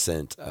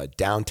 Tencent,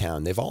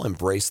 Downtown, they've all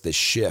embraced this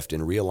shift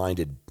and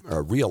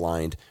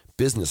realigned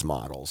business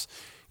models.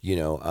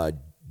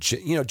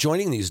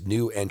 Joining these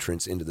new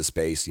entrants into the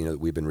space, that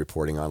we've been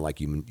reporting on,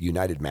 like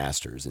United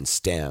Masters and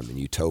STEM and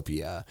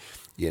Utopia,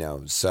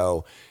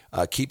 so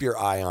keep your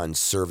eye on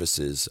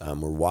services.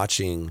 We're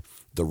watching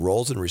the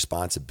roles and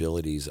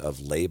responsibilities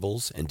of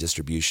labels and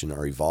distribution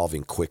are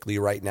evolving quickly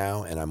right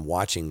now. And I'm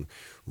watching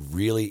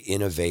really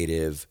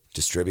innovative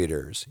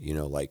distributors,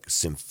 like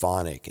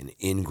Symphonic and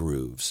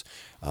Ingrooves,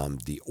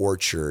 The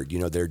Orchard,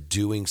 they're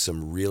doing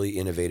some really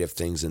innovative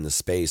things in the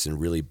space and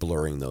really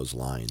blurring those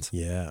lines.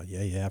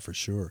 Yeah, for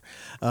sure.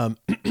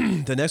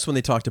 The next one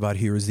they talked about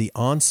here is the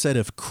onset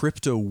of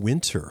crypto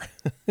winter.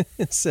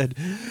 It said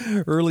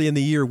early in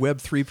the year,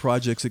 Web3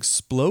 projects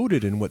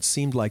exploded in what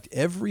seemed like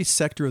every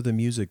sector of the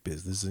music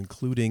business,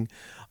 including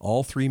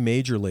all three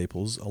major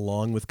labels,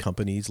 along with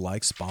companies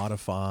like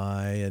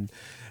Spotify and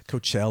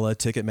Coachella,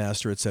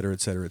 Ticketmaster, et cetera,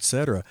 et cetera, et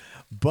cetera.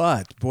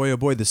 But boy, oh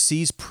boy, the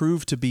seas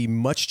proved to be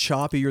much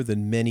choppier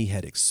than many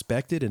had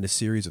expected in a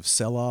series of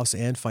sell-offs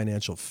and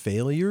financial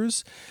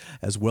failures,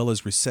 as well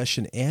as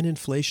recession and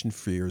inflation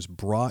fears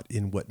brought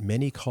in what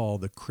many call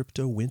the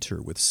crypto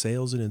winter, with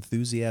sales and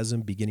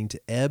enthusiasm beginning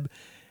to ebb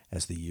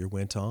as the year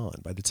went on.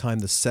 By the time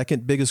the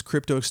second biggest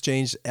crypto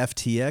exchange,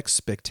 FTX,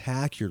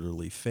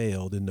 spectacularly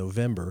failed in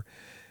November,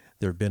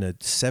 there have been a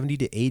 70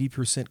 to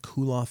 80%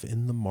 cool-off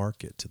in the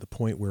market, to the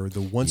point where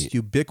the once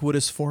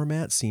ubiquitous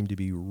format seemed to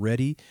be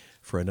ready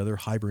for another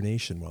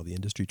hibernation while the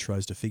industry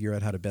tries to figure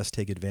out how to best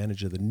take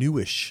advantage of the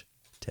newish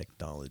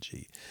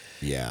technology.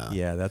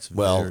 Yeah, that's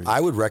I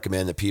would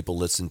recommend that people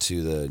listen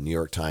to the New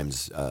York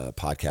Times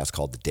podcast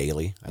called The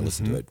Daily. I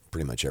listen to it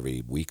pretty much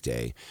every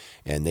weekday,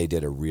 and they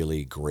did a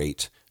really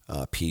great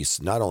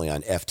piece, not only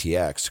on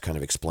FTX to kind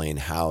of explain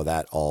how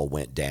that all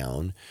went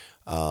down,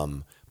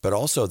 but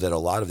also that a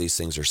lot of these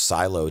things are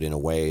siloed in a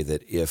way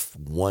that if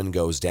one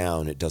goes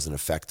down, it doesn't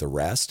affect the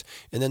rest.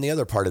 And then the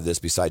other part of this,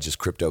 besides just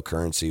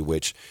cryptocurrency,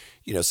 which,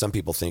 you know, some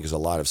people think is a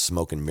lot of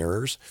smoke and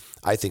mirrors,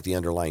 I think the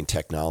underlying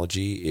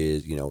technology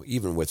is, you know,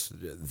 even with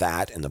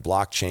that and the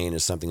blockchain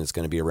is something that's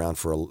going to be around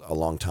for a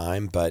long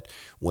time. But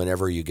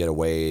whenever you get a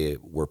way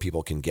where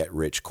people can get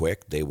rich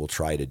quick, they will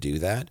try to do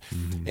that.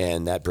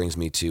 And that brings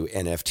me to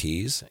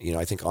NFTs. You know,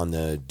 I think on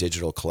the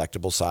digital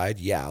collectible side,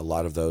 yeah, a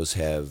lot of those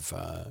have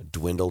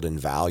dwindled in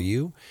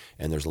value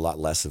and there's a lot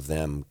less of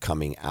them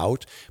coming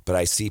out. But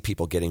I see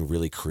people getting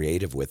really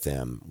creative with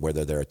them,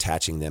 whether they're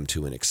attaching them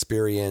to an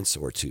experience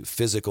or to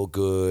physical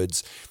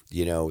goods.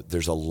 You know,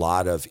 there's a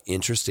lot of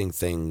interesting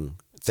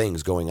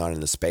things going on in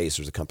the space.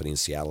 There's a company in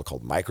Seattle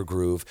called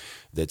Microgroove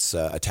that's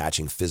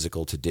attaching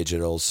physical to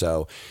digital.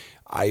 So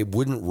I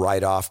wouldn't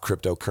write off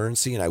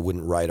cryptocurrency, and I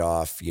wouldn't write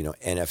off, you know,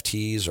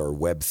 NFTs or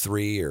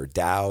Web3 or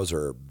DAOs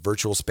or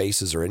virtual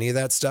spaces or any of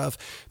that stuff.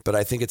 But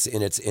I think it's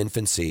in its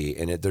infancy,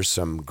 and there's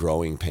some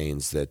growing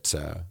pains that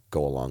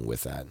go along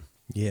with that.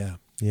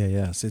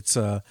 Yes. It's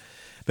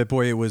but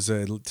boy, it was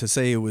to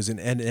say it was an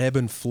ebb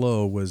and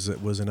flow was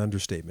an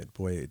understatement.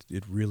 Boy,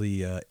 it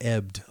really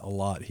ebbed a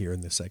lot here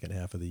in the second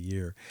half of the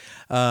year.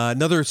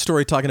 Another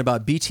story talking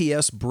about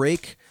BTS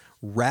break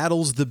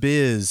rattles the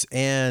biz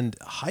and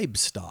Hype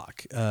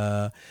stock.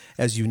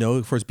 As you know,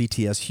 of course,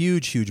 BTS,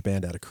 huge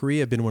band out of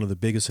Korea, been one of the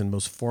biggest and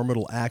most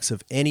formidable acts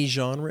of any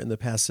genre in the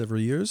past several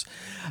years.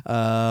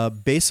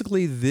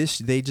 Basically,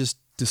 they just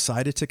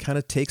decided to kind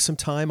of take some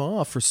time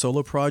off for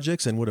solo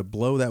projects, and what a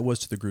blow that was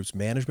to the group's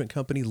management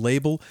company,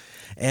 label,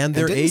 and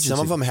their agency. Some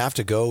of them have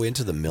to go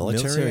into the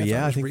military.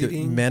 Yeah, I think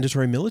the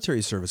mandatory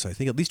military service. I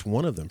think at least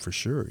one of them for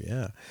sure.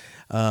 Yeah.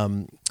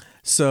 What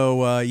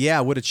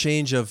a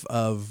change of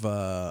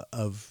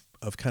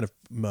kind of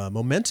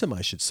momentum,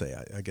 I should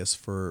say, I guess,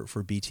 for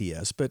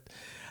BTS. But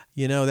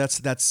you know,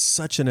 that's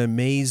such an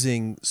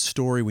amazing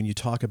story when you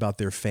talk about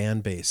their fan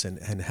base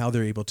and how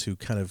they're able to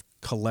kind of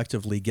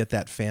collectively get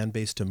that fan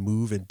base to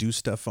move and do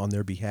stuff on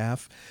their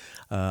behalf.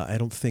 I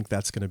don't think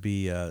that's going to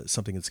be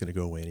something that's going to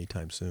go away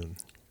anytime soon.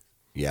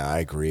 Yeah, I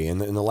agree. And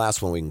the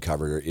last one we can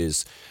cover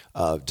is,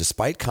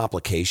 despite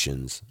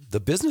complications, the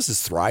business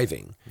is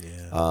thriving.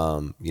 Yeah.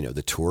 You know,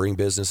 the touring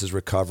business is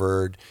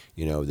recovered.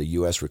 You know, the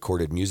U.S.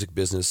 recorded music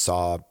business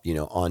saw, you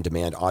know,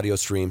 on-demand audio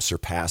streams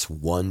surpass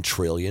 1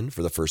 trillion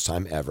for the first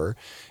time ever.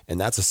 And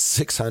that's a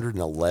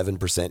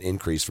 611%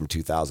 increase from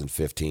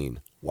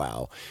 2015.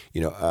 Wow.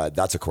 You know,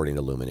 that's according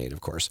to Luminate,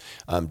 of course.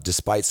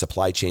 Despite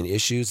supply chain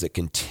issues that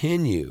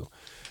continue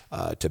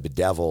to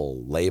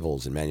bedevil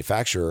labels and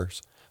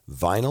manufacturers,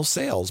 vinyl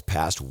sales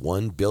passed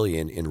 $1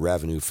 billion in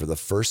revenue for the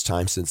first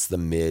time since the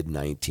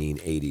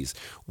mid-1980s.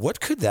 What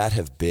could that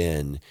have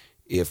been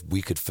if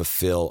we could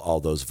fulfill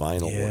all those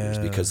vinyl orders?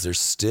 Because they're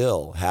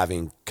still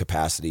having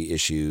capacity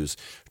issues,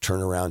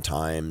 turnaround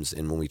times.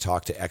 And when we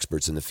talk to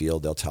experts in the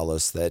field, they'll tell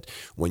us that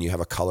when you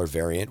have a color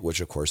variant, which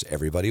of course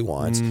everybody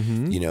wants,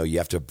 you know, you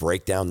have to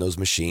break down those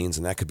machines,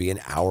 and that could be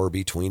an hour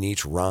between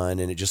each run,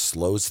 and it just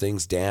slows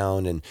things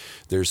down. And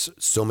there's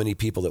so many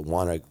people that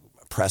want to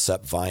press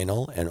up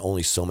vinyl and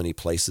only so many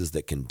places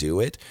that can do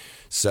it.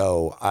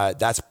 So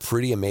that's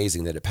pretty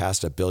amazing that it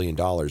passed $1 billion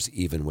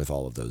even with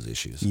all of those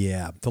issues.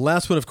 Yeah. The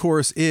last one, of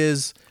course,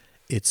 is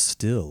it's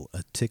still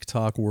a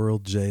TikTok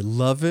world, Jay.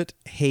 Love it,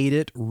 hate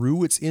it,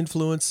 rue its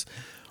influence,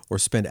 or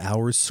spend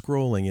hours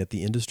scrolling, yet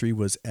the industry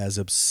was as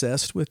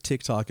obsessed with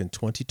TikTok in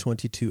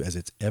 2022 as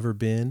it's ever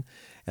been,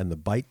 and the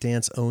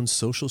ByteDance-owned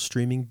social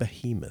streaming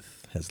behemoth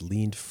has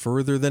leaned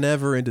further than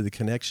ever into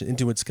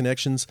its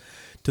connections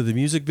to the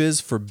music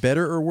biz, for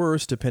better or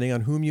worse, depending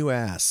on whom you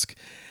ask.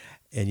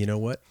 And you know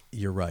what?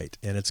 You're right.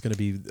 And it's going to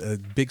be a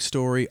big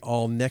story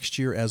all next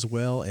year as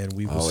well, and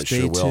we will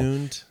stay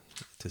tuned.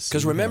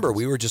 Because remember,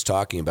 we were just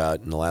talking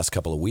about in the last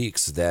couple of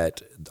weeks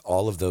that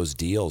all of those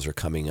deals are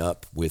coming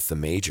up with the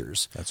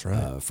majors. That's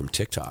right. From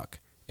TikTok.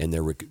 And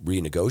they're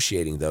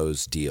renegotiating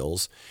those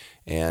deals.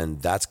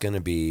 And that's going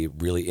to be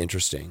really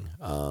interesting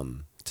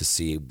to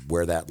see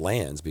where that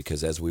lands.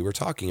 Because as we were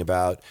talking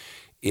about,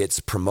 it's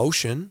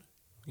promotion,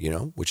 you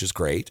know, which is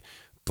great.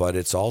 but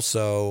it's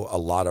also a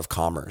lot of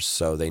commerce.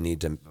 So they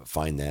need to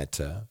find that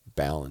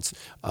balance.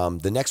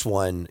 The next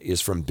one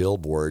is from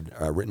Billboard,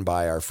 written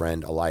by our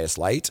friend Elias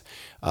Light.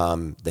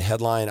 The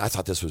headline, I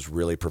thought this was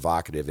really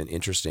provocative and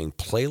interesting.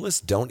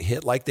 Playlists don't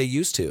hit like they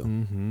used to.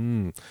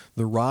 Mm-hmm.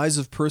 The rise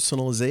of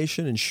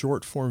personalization and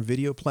short-form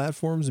video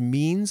platforms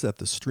means that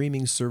the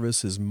streaming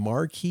service's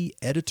marquee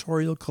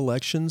editorial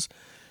collections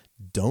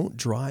don't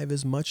drive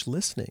as much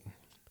listening.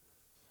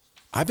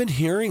 I've been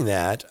hearing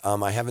that.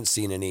 I haven't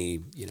seen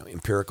any,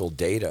 empirical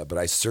data, but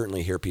I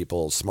certainly hear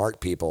smart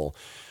people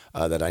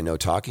that I know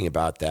talking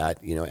about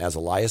that. As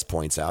Elias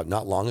points out,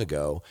 not long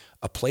ago,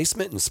 a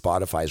placement in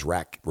Spotify's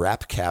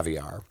Rap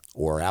Caviar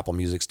or Apple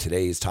Music's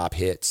Today's Top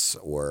Hits,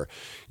 or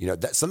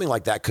something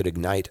like that could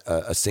ignite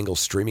a single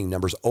streaming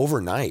numbers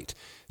overnight.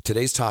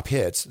 Today's Top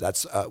Hits,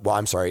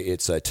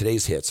 it's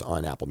Today's Hits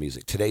on Apple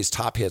Music. Today's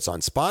Top Hits on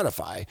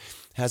Spotify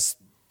has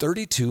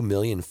 32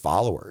 million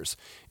followers.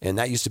 And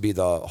that used to be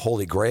the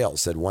holy grail,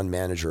 said one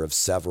manager of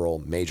several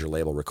major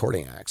label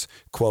recording acts.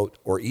 Quote,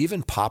 or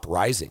even Pop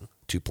Rising,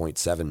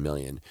 2.7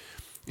 million.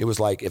 It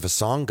was like, if a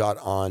song got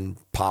on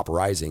Pop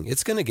Rising,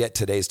 it's going to get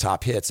Today's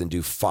Top Hits and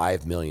do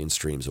 5 million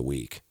streams a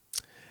week.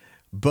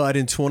 But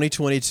in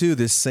 2022,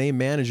 this same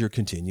manager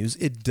continues,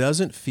 it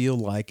doesn't feel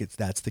like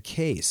that's the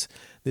case.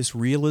 This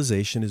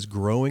realization is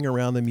growing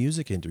around the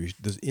music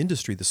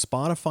industry. The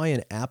Spotify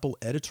and Apple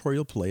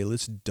editorial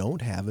playlists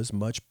don't have as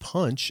much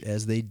punch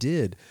as they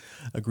did,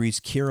 agrees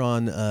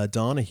Kieran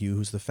Donahue,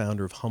 who's the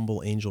founder of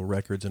Humble Angel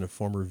Records and a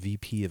former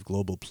VP of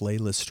Global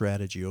Playlist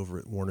Strategy over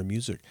at Warner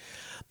Music.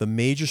 The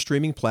major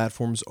streaming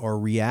platforms are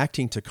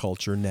reacting to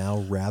culture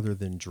now rather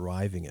than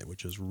driving it,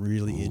 which is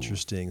really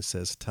interesting,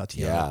 says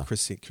Tatiana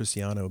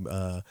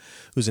Cristiano,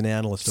 who's an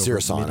analyst over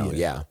at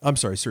Media. I'm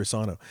sorry,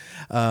 Cirisano.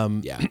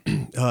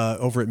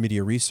 Over at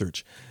Media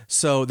Research.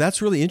 So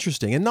that's really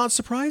interesting and not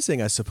surprising,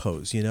 I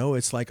suppose.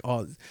 It's like,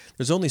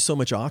 there's only so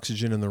much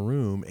oxygen in the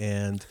room,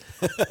 and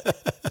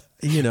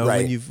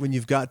right. when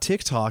you've got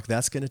TikTok,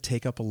 that's going to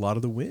take up a lot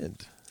of the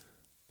wind.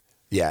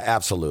 Yeah,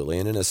 absolutely.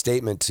 And in a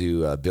statement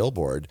to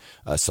Billboard,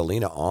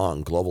 Selena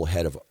Ong, global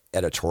head of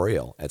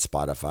editorial at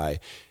Spotify,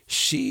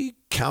 she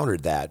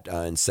countered that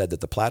and said that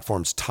the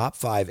platform's top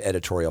 5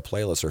 editorial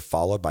playlists are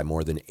followed by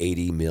more than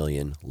 80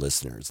 million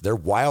listeners. They're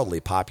wildly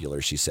popular,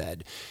 she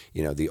said.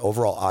 The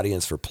overall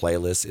audience for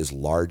playlists is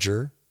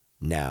larger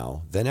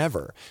now than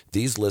ever.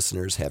 These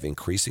listeners have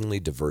increasingly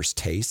diverse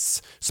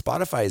tastes.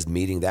 Spotify is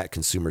meeting that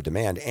consumer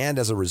demand, and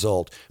as a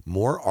result,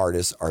 more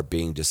artists are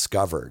being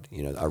discovered.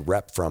 A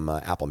rep from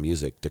Apple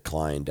Music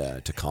declined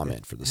to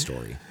comment for the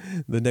story.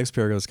 The next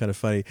paragraph is kind of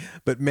funny,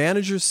 but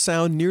managers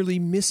sound nearly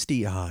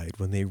misty-eyed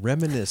when they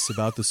reminisce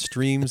about the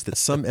streams that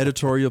some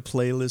editorial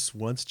playlists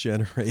once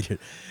generated.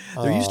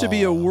 There used to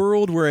be a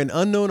world where an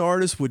unknown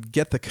artist would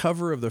get the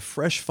cover of the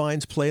Fresh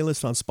Finds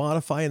playlist on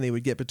Spotify, and they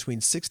would get between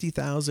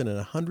 60,000 and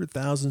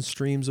 100,000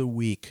 streams a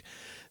week,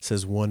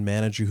 says one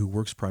manager who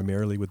works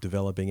primarily with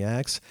developing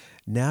acts.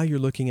 Now you're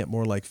looking at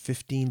more like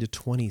 15 to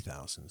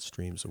 20,000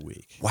 streams a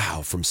week.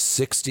 Wow, from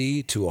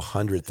 60 to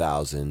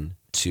 100,000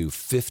 to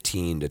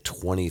 15 to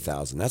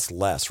 20,000. That's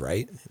less,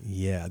 right?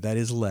 Yeah, that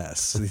is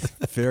less.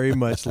 Very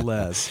much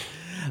less.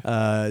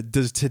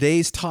 Does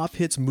today's top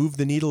hits move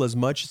the needle as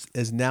much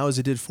as now as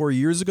it did 4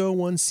 years ago?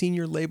 One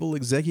senior label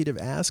executive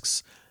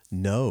asks.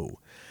 No.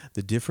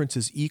 The difference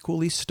is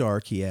equally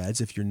stark, he adds,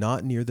 if you're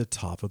not near the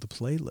top of the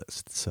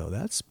playlist. So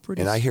that's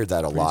pretty. And I hear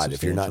that a lot. substantial.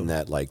 If you're not in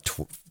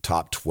that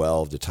top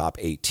 12 to top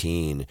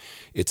 18,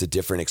 it's a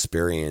different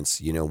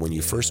experience. When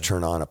you first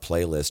turn on a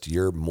playlist,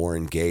 you're more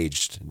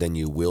engaged than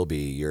you will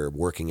be. You're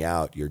working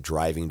out, you're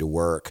driving to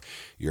work,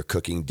 you're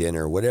cooking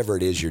dinner, whatever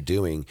it is you're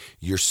doing,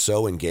 you're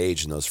so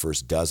engaged in those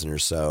first dozen or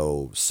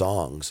so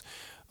songs.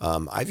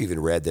 I've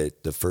even read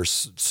that the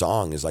first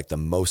song is like the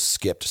most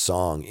skipped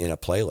song in a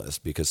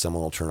playlist, because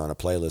someone will turn on a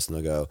playlist and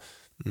they'll go,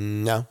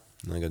 no.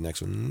 And they'll go to the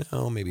next one,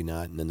 no, maybe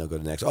not. And then they'll go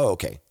to the next, oh,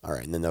 okay, all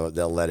right. And then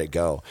they'll let it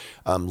go.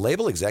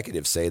 Label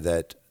executives say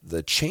that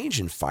the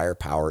change in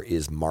firepower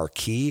is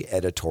marquee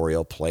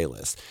editorial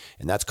playlists.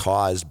 And that's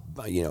caused,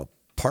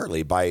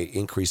 partly by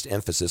increased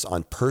emphasis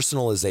on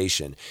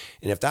personalization.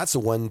 And if that's the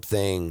one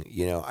thing,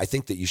 I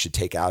think that you should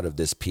take out of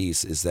this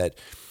piece is that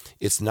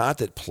it's not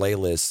that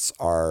playlists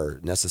are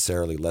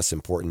necessarily less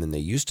important than they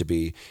used to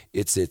be.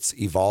 It's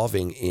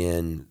evolving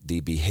in the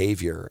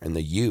behavior and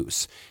the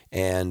use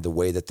and the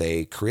way that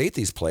they create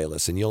these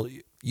playlists. And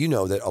you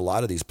know that a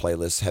lot of these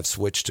playlists have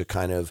switched to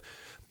kind of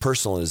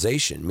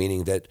personalization,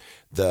 meaning that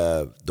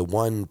the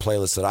one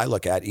playlist that I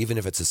look at, even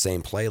if it's the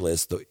same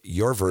playlist,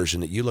 your version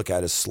that you look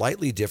at is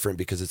slightly different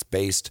because it's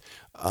based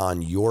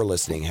on your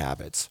listening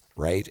habits,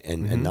 right?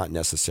 And not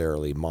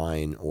necessarily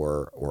mine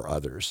or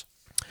others.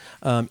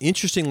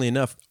 Interestingly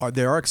enough,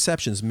 there are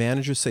exceptions.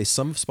 Managers say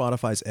some of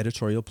Spotify's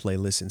editorial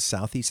playlists in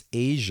Southeast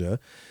Asia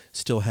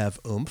still have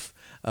oomph.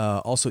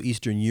 Also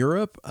Eastern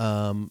Europe,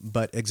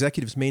 but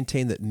executives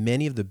maintain that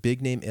many of the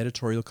big-name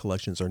editorial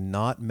collections are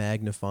not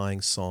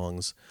magnifying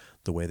songs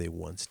the way they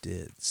once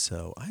did.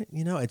 So,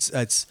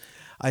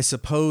 I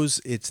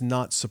suppose it's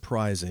not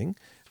surprising.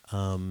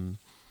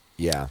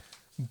 Yeah.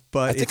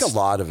 But I think a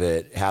lot of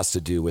it has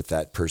to do with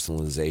that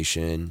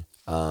personalization.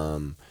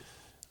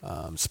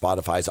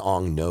 Spotify's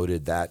Ong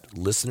noted that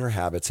listener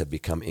habits have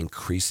become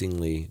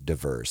increasingly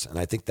diverse. And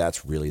I think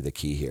that's really the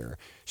key here.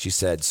 She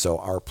said, so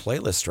our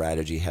playlist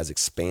strategy has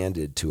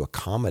expanded to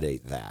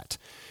accommodate that.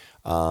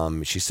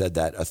 She said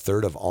that a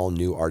third of all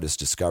new artist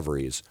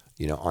discoveries,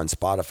 on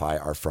Spotify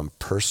are from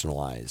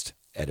personalized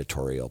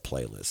editorial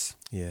playlists.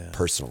 Yeah.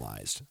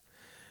 Personalized.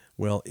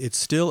 Well, it's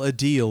still a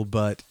deal,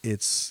 but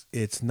it's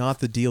not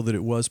the deal that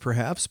it was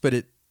perhaps, but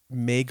it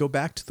may go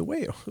back to the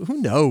way.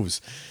 Who knows?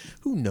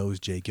 Who knows,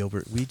 Jay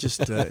Gilbert? We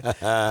just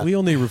we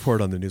only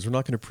report on the news. We're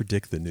not going to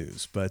predict the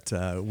news, but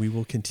we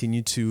will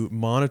continue to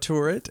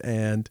monitor it.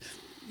 And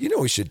what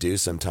we should do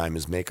sometime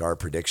is make our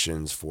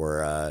predictions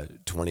for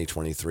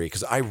 2023,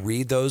 because I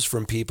read those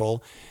from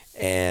people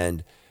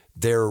and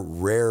they're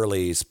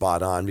rarely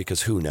spot on,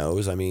 because who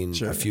knows? I mean,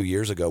 Sure. A few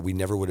years ago, we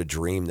never would have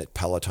dreamed that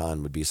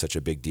Peloton would be such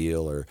a big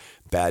deal, or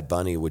Bad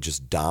Bunny would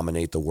just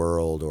dominate the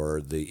world,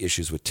 or the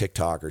issues with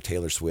TikTok or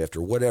Taylor Swift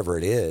or whatever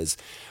it is.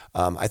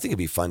 I think it'd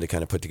be fun to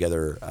kind of put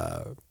together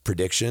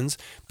predictions.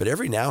 But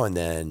every now and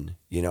then,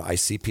 I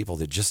see people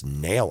that just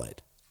nail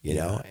it.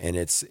 And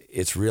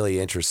it's really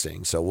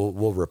interesting. So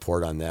we'll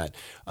report on that.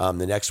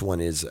 The next one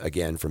is,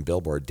 again, from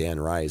Billboard, Dan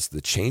Rice, The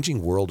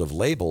Changing World of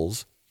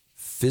Labels,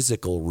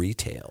 Physical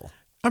Retail.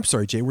 I'm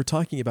sorry, Jay, we're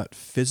talking about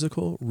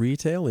physical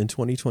retail in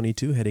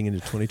 2022 heading into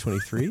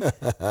 2023?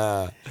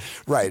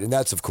 Right. And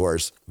that's, of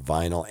course,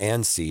 vinyl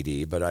and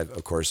CD. But,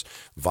 of course,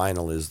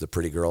 vinyl is the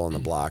pretty girl on the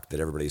block that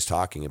everybody's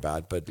talking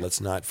about. But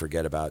let's not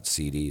forget about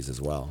CDs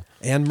as well.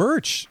 And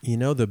merch,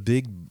 the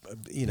big,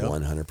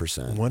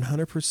 100%.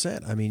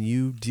 100%. I mean,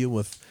 you deal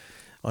with,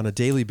 on a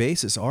daily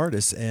basis,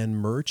 artists, and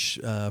merch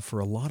for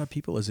a lot of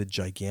people is a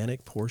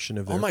gigantic portion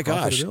of their Oh my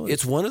gosh. profitability.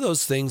 It's one of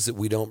those things that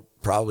we don't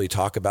probably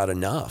talk about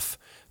enough,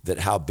 that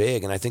how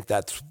big. And I think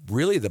that's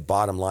really the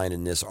bottom line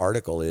in this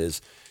article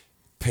is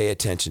pay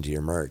attention to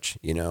your merch.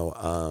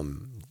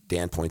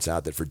 Dan points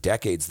out that for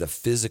decades, the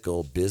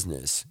physical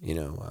business,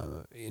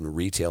 in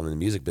retail and in the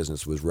music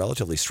business was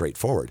relatively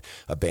straightforward.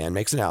 A band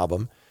makes an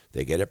album.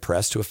 They get it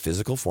pressed to a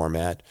physical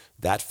format.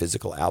 That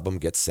physical album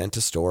gets sent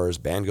to stores.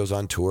 Band goes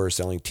on tour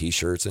selling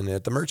T-shirts and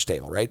at the merch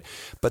table, right?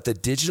 But the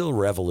digital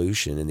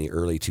revolution in the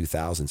early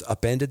 2000s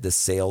upended the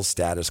sales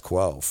status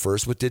quo,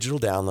 first with digital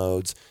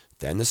downloads,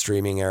 then the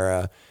streaming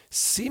era,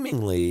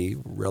 seemingly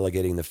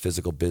relegating the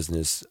physical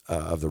business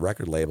of the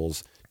record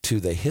labels to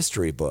the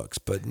history books,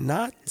 but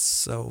not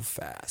so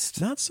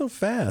fast. Not so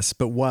fast.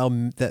 But while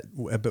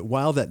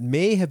that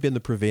may have been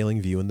the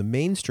prevailing view in the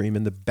mainstream,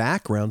 in the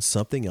background,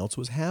 something else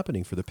was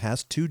happening. For the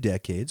past 2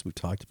 decades, we've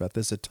talked about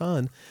this a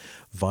ton,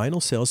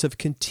 vinyl sales have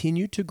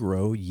continued to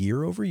grow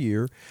year over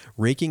year,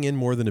 raking in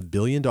more than $1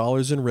 billion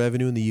in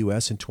revenue in the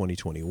U.S. in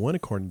 2021,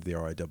 according to the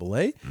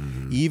RIAA.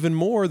 Mm-hmm. Even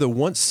more, the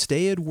once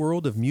staid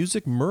world of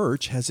music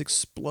merch has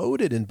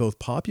exploded in both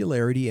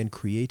popularity and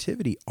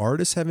creativity.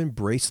 Artists have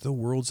embraced the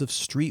worlds of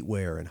streetwear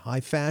and high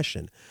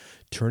fashion,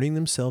 turning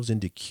themselves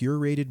into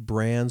curated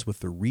brands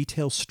with the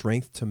retail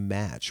strength to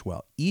match,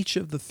 while each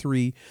of the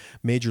 3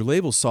 major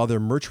labels saw their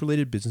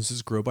merch-related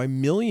businesses grow by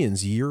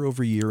millions year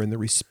over year in their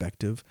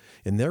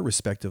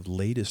respective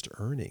latest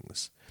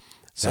earnings.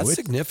 So That's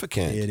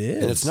significant. It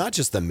is. And it's not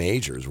just the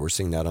majors. We're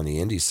seeing that on the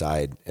indie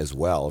side as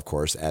well, of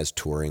course, as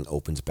touring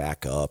opens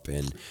back up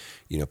and,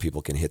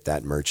 people can hit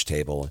that merch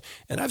table.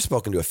 And I've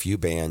spoken to a few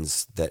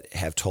bands that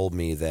have told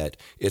me that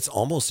it's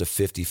almost a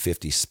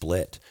 50-50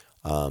 split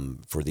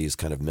for these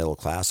kind of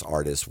middle-class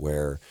artists,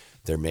 where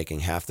they're making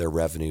half their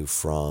revenue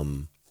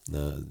from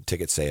the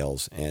ticket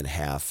sales and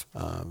half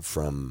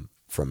from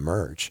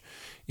merch.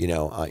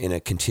 In a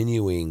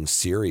continuing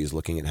series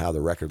looking at how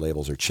the record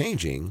labels are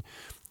changing,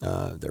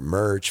 their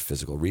merch,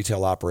 physical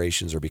retail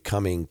operations are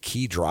becoming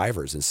key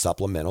drivers in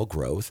supplemental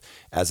growth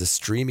as the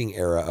streaming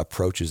era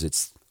approaches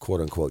its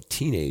quote-unquote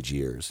teenage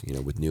years,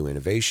 with new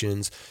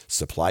innovations,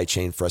 supply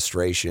chain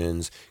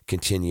frustrations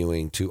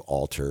continuing to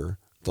alter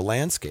the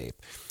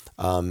landscape.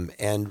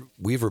 And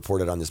we've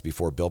reported on this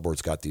before.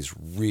 Billboard's got these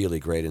really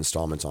great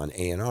installments on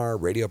A&R,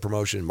 radio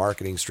promotion,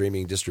 marketing,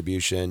 streaming,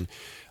 distribution.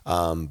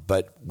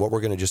 But what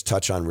we're going to just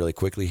touch on really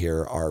quickly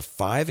here are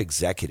 5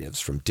 executives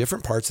from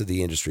different parts of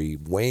the industry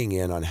weighing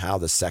in on how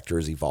the sector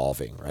is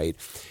evolving, right?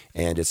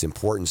 And its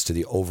importance to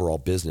the overall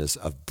business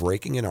of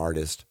breaking an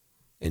artist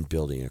and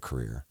building a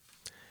career.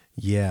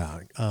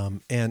 Yeah.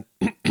 And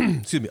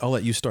excuse me, I'll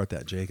let you start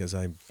that, Jay, because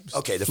I'm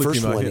okay. The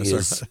first one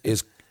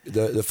is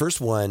the first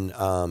one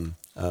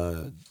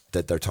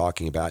that they're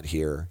talking about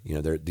here.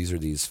 These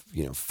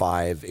are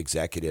 5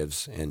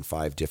 executives in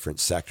 5 different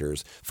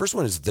sectors. First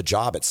one is the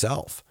job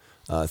itself.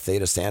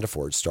 Theda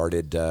Sandiford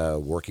started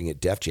working at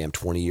Def Jam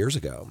 20 years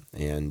ago,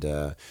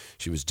 and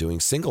she was doing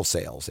single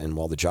sales. And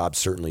while the job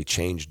certainly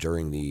changed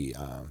during the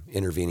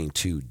intervening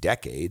 2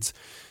 decades,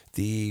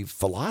 The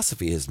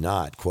philosophy is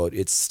not, quote,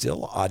 it's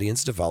still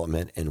audience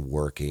development and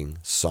working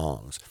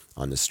songs.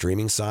 On the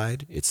streaming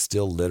side, it's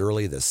still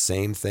literally the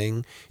same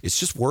thing. It's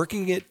just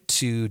working it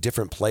to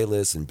different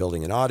playlists and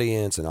building an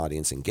audience and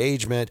audience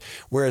engagement.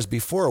 Whereas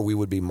before we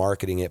would be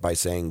marketing it by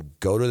saying,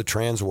 go to the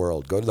trans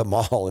world, go to the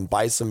mall and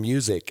buy some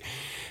music.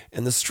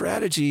 And the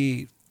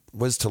strategy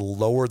was to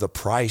lower the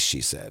price,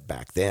 she said,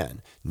 back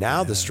then.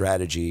 Now the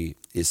strategy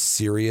is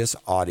serious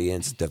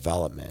audience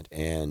development.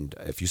 And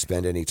if you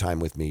spend any time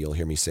with me, you'll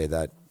hear me say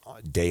that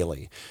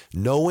daily.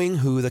 Knowing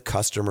who the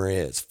customer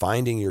is,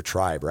 finding your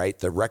tribe, right?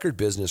 The record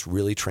business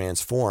really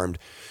transformed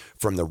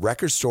from the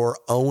record store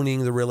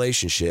owning the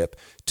relationship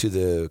to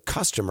the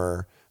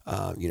customer,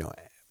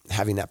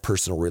 having that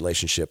personal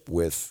relationship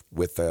with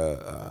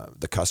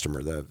the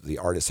customer, the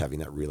artist having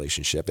that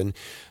relationship. And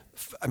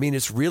I mean,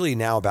 it's really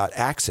now about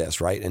access,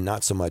 right? And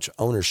not so much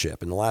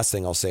ownership. And the last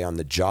thing I'll say on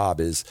the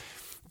job is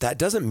that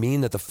doesn't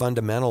mean that the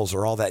fundamentals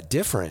are all that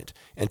different.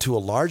 And to a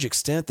large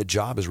extent, the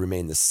job has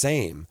remained the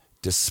same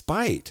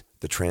despite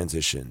the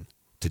transition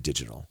to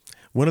digital.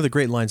 One of the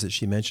great lines that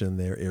she mentioned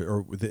there,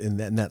 or in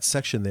that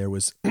section there,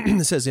 was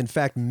it says, in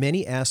fact,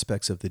 many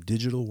aspects of the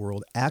digital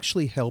world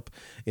actually help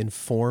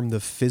inform the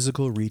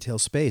physical retail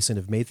space and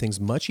have made things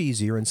much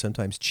easier and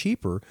sometimes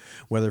cheaper,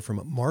 whether from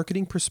a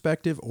marketing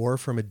perspective or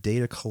from a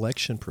data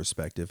collection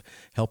perspective,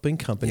 helping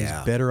companies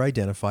better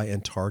identify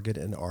and target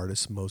an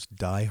artist's most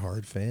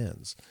diehard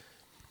fans.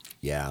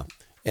 Yeah.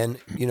 And,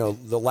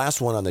 the last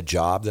one on the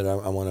job that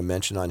I want to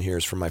mention on here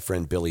is from my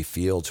friend Billy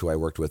Fields, who I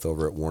worked with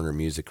over at Warner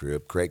Music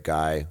Group. Great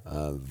guy,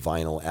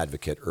 vinyl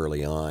advocate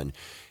early on.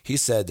 He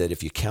said that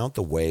if you count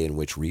the way in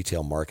which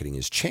retail marketing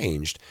has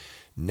changed,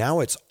 now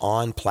it's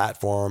on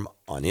platform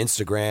on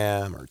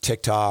Instagram or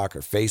TikTok or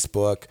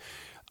Facebook.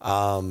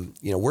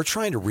 We're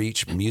trying to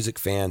reach music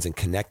fans and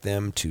connect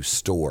them to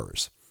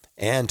stores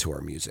and to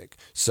our music.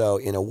 So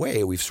in a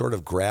way, we've sort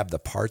of grabbed the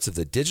parts of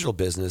the digital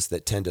business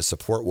that tend to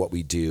support what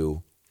we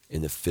do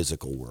in the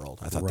physical world.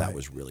 I thought that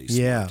was really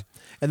smart. Yeah.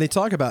 And they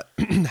talk about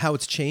how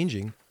it's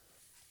changing.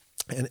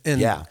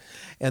 And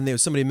there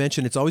was somebody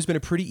mentioned it's always been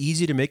pretty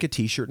easy to make a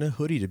t-shirt and a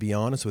hoodie, to be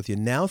honest with you.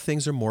 Now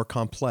things are more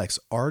complex.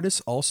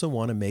 Artists also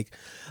want to make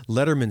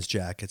Letterman's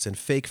jackets and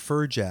fake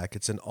fur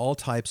jackets and all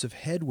types of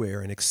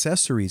headwear and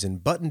accessories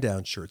and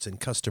button-down shirts and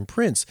custom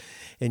prints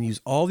and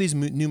use all these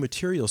new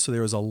materials. So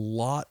there is a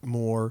lot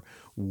more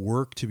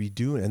work to be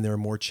doing, and there are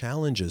more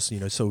challenges,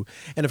 so,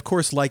 and of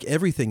course, like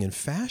everything in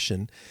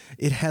fashion,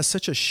 it has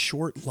such a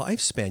short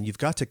lifespan. You've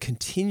got to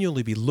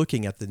continually be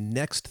looking at the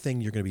next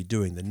thing you're going to be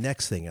doing, the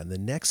next thing and the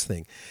next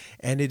thing.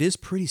 And it is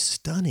pretty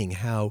stunning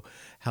how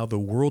the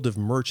world of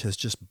merch has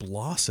just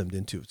blossomed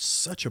into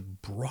such a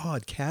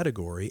broad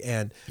category,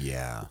 and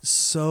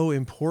so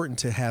important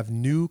to have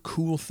new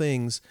cool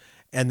things.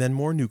 And then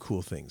more new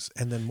cool things,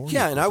 and then more.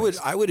 Yeah, new and cool things.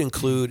 I would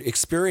include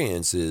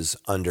experiences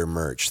under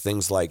merch,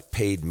 things like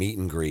paid meet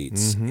and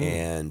greets,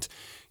 and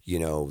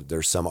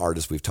there's some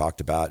artists we've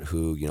talked about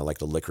who like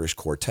the Licorice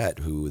Quartet,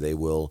 who they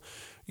will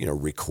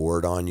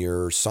record on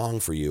your song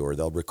for you, or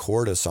they'll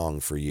record a song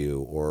for you,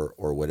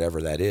 or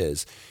whatever that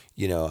is.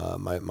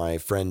 My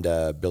friend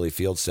Billy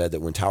Fields said that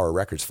when Tower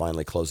Records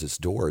finally closed its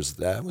doors,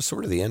 that was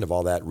sort of the end of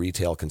all that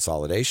retail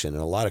consolidation.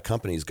 And a lot of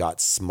companies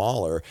got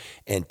smaller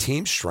and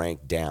teams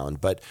shrank down.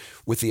 But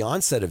with the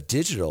onset of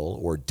digital,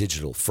 or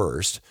digital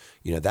first,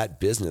 that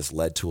business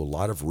led to a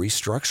lot of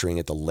restructuring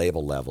at the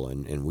label level.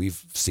 And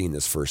we've seen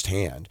this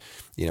firsthand,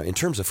 in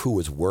terms of who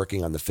was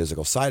working on the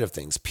physical side of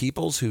things,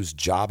 people's whose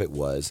job it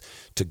was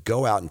to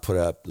go out and put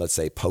up, let's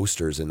say,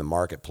 posters in the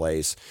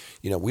marketplace.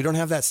 We don't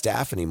have that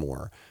staff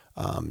anymore.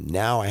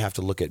 Now I have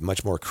to look at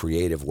much more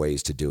creative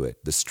ways to do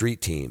it. The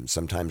street team,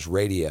 sometimes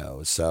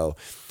radio. So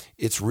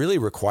it's really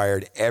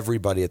required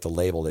everybody at the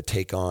label to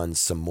take on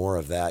some more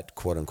of that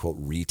quote unquote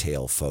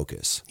retail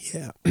focus.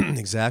 Yeah,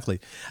 exactly.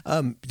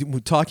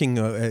 Talking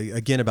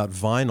again about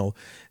vinyl,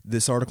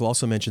 this article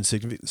also mentions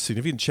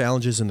significant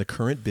challenges in the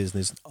current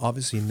business.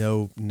 Obviously,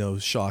 no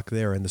shock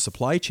there. And the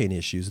supply chain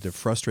issues that have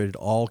frustrated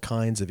all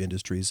kinds of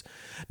industries.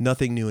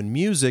 Nothing new in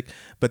music,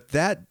 but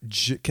that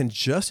can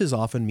just as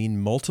often mean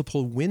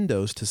multiple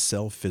windows to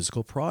sell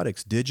physical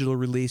products, digital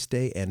release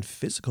day and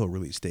physical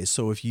release day.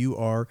 So if you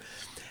are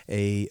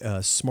a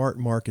smart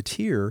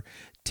marketeer,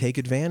 take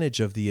advantage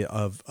of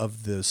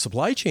the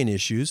supply chain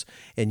issues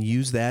and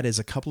use that as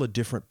a couple of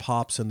different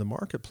pops in the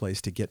marketplace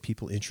to get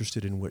people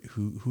interested in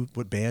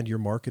what band you're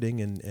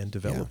marketing and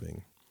developing.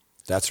 Yeah.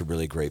 That's a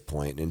really great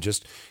point. And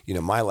just,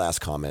 my last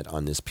comment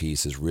on this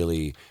piece is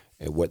really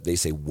what they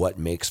say, what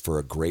makes for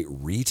a great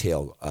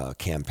retail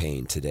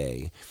campaign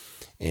today.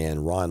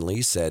 And Ron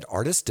Lee said,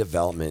 artist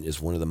development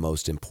is one of the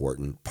most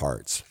important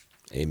parts.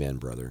 Amen,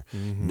 brother.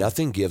 Mm-hmm.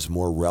 Nothing gives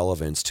more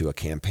relevance to a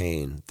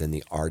campaign than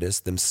the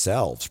artists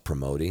themselves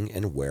promoting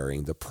and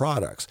wearing the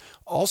products.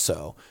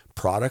 Also,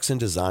 products and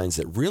designs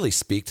that really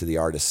speak to the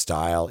artist's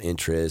style,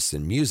 interests,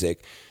 and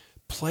music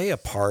play a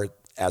part,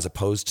 as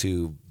opposed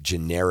to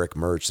generic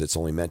merch that's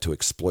only meant to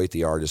exploit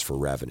the artist for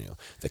revenue.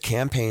 The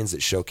campaigns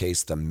that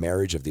showcase the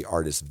marriage of the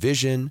artist's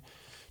vision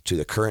to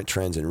the current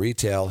trends in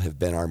retail have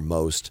been our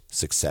most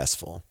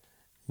successful.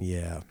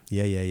 Yeah.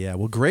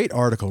 Well, great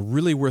article.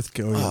 Really worth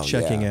going and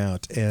checking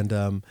out.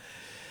 And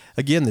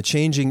again, the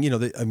changing,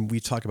 we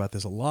talk about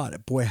this a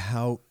lot. Boy,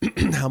 how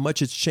how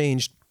much it's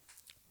changed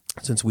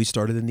since we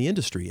started in the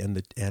industry,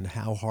 and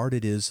how hard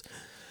it is,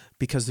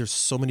 because there's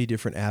so many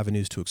different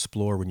avenues to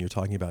explore when you're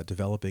talking about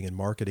developing and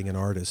marketing an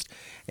artist.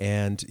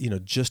 And,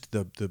 just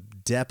the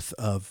depth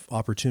of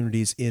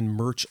opportunities in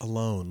merch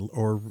alone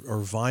or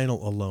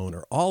vinyl alone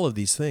or all of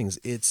these things,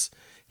 it's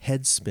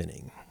head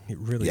spinning. It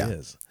really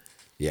is.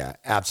 Yeah,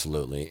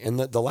 absolutely. And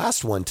the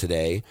last one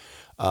today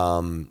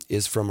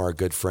is from our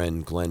good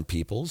friend Glenn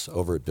Peoples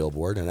over at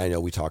Billboard. And I know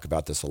we talk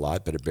about this a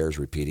lot, but it bears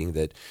repeating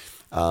that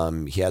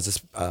he has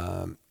this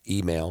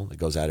email that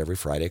goes out every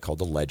Friday called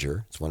The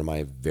Ledger. It's one of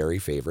my very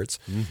favorites.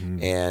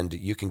 Mm-hmm. And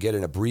you can get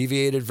an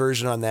abbreviated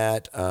version on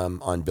that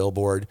on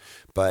Billboard.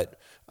 But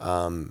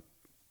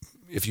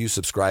if you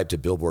subscribe to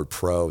Billboard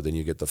Pro, then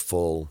you get the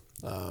full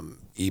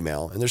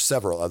email. And there's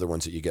several other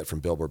ones that you get from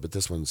Billboard, but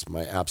this one's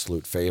my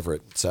absolute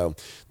favorite. So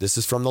this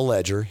is from The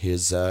Ledger,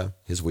 his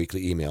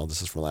weekly email.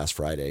 This is from last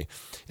Friday.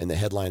 And the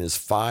headline is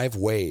 5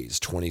 Ways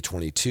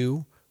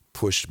 2022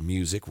 Pushed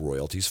Music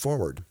Royalties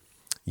Forward.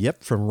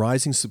 Yep, from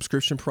rising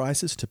subscription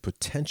prices to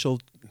potential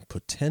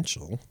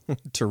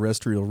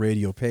terrestrial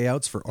radio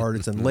payouts for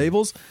artists and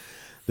labels,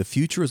 the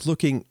future is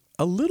looking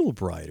a little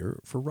brighter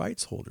for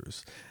rights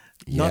holders.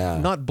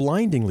 Not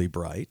blindingly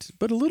bright,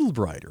 but a little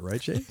brighter,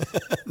 right, Jay?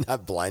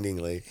 Not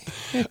blindingly.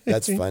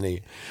 That's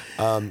funny.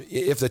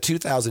 If the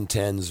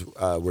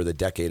 2010s were the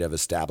decade of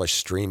established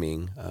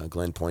streaming,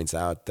 Glenn points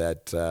out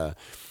that the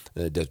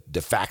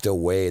de facto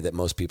way that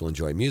most people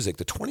enjoy music,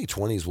 the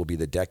 2020s will be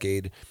the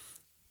decade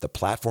the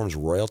platform's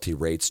royalty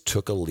rates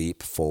took a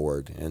leap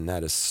forward, and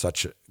that is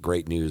such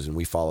great news, and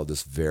we follow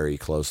this very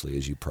closely,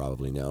 as you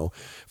probably know.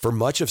 For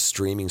much of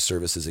streaming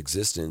services'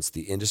 existence,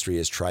 the industry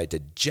has tried to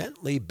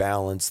gently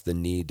balance the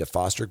need to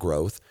foster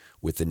growth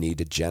with the need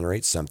to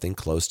generate something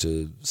close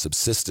to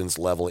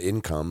subsistence-level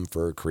income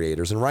for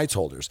creators and rights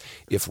holders.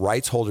 If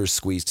rights holders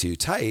squeeze too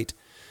tight,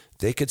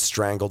 they could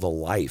strangle the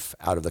life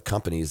out of the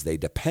companies they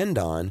depend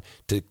on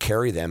to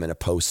carry them in a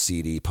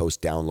post-CD,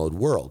 post-download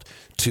world.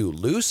 Too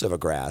loose of a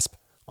grasp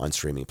on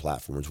streaming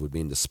platforms would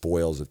mean the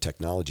spoils of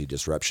technology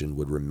disruption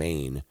would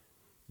remain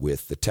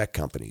with the tech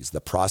companies. The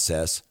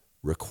process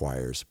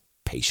requires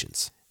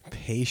patience.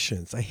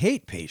 Patience. I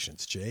hate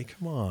patience, Jay.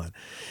 Come on.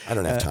 I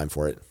don't have time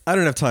for it. I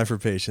don't have time for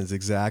patience,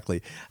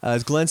 exactly.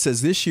 As Glenn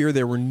says, this year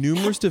there were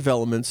numerous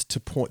developments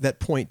that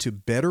point to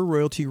better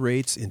royalty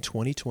rates in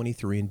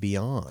 2023 and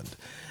beyond.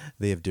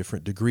 They have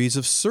different degrees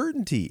of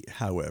certainty,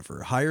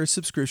 however. Higher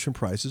subscription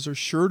prices are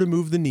sure to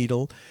move the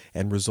needle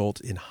and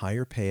result in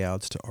higher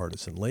payouts to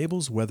artists and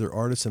labels. Whether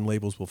artists and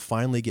labels will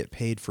finally get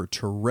paid for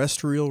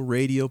terrestrial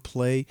radio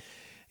play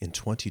in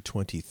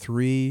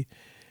 2023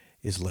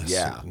 is less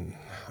certain.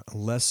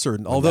 Less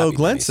certain. Although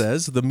Glenn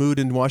says the mood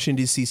in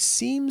Washington, D.C.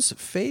 seems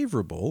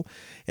favorable,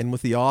 and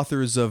with the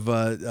authors of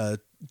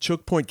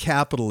Choke Point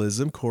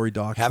Capitalism, Cory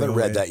Doctorow. Haven't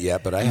read that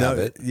yet, but I have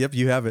it. Yep,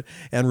 you have it.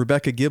 And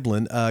Rebecca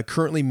Giblin,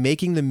 currently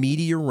making the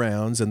media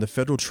rounds, and the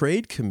Federal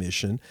Trade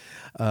Commission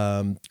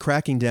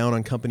cracking down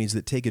on companies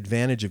that take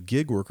advantage of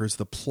gig workers.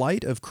 The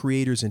plight of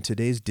creators in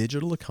today's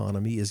digital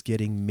economy is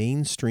getting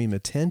mainstream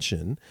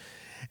attention.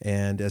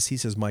 And as he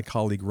says, my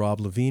colleague Rob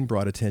Levine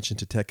brought attention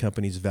to tech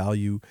companies'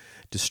 value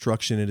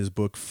destruction in his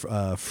book,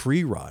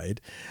 Free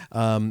Ride,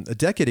 a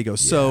decade ago. Yeah.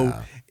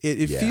 So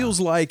it feels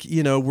like,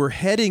 we're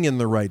heading in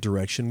the right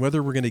direction.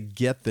 Whether we're going to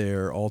get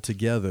there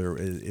altogether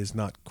is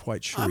not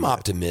quite sure. I'm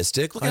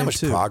optimistic. Look how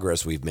much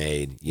progress we've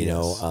made.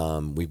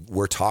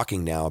 We're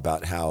talking now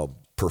about how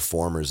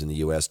performers in the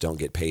U.S. don't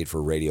get paid for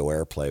radio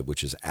airplay,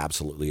 which is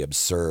absolutely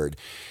absurd.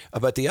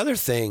 But the other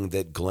thing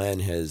that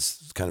Glenn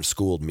has kind of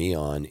schooled me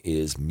on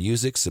is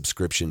music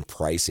subscription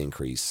price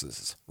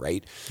increases,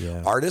 right?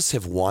 Yeah. Artists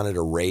have wanted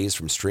a raise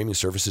from streaming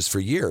services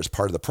for years.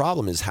 Part of the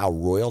problem is how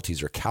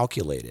royalties are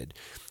calculated.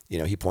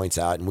 He points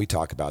out, and we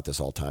talk about this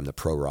all the time, the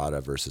pro rata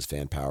versus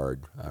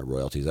fan-powered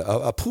royalties.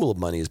 A pool of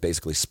money is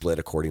basically split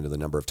according to the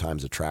number of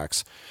times the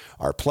tracks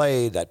are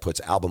played. That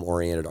puts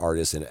album-oriented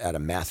artists at a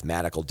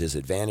mathematical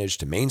disadvantage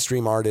to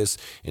mainstream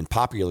artists in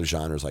popular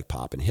genres like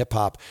pop and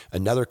hip-hop.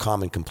 Another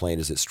common complaint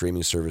is that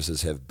streaming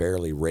services have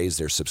barely raised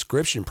their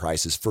subscription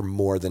prices for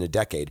more than a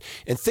decade.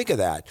 And think of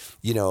that,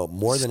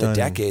 more than a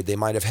decade, they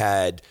might have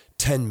had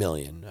 10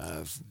 million,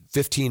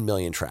 15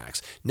 million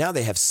tracks. Now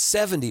they have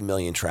 70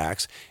 million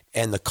tracks,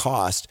 and the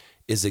cost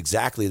is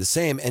exactly the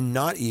same and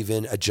not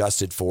even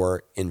adjusted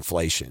for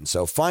inflation.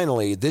 So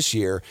finally, this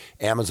year,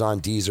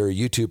 Amazon, Deezer,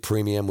 YouTube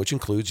Premium, which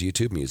includes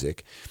YouTube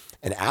Music,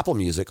 and Apple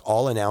Music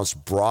all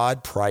announced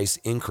broad price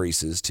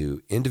increases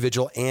to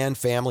individual and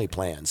family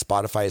plans.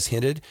 Spotify has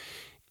hinted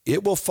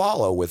it will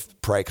follow with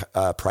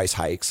price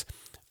hikes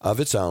of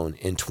its own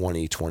in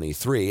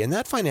 2023. And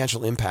that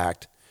financial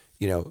impact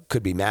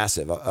could be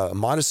massive. A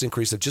modest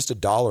increase of just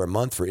 $1 a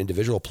month for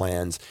individual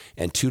plans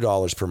and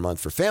 $2 per month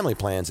for family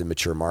plans in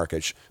mature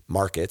markets,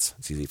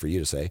 it's easy for you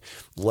to say,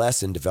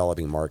 less in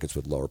developing markets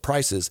with lower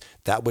prices,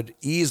 that would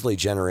easily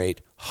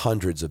generate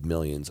hundreds of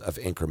millions of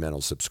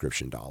incremental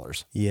subscription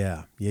dollars.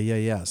 Yeah.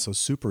 So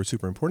super,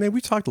 super important. And we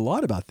talked a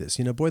lot about this.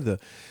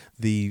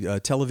 The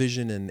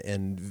television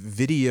and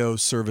video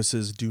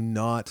services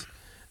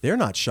they're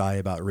not shy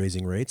about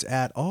raising rates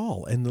at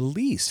all, in the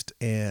least.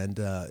 And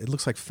it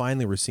looks like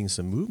finally we're seeing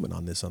some movement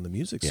on this on the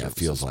music services. Yeah,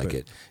 it feels like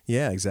it.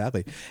 Yeah,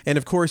 exactly. And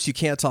of course, you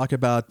can't talk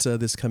about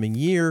this coming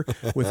year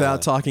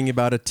without talking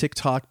about a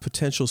TikTok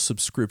potential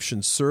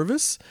subscription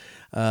service.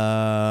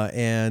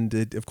 And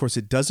of course,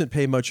 it doesn't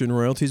pay much in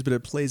royalties, but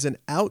it plays an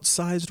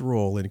outsized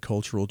role in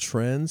cultural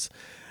trends.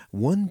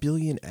 1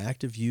 billion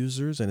active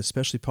users, and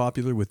especially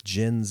popular with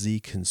Gen Z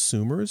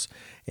consumers.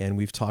 And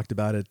we've talked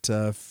about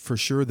it for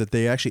sure that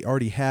they actually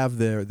already have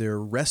their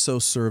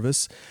Resso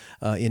service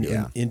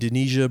in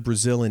Indonesia,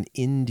 Brazil, and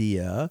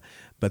India.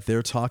 But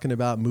they're talking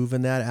about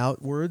moving that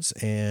outwards,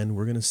 and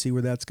we're going to see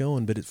where that's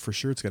going. But for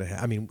sure it's going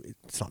to I mean,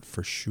 it's not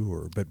for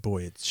sure, but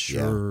boy, it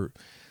sure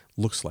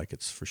looks like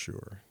it's for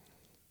sure.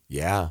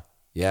 Yeah.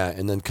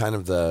 And then kind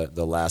of the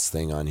last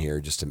thing on here,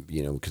 just to,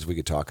 because we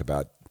could talk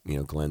about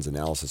Glenn's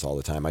analysis all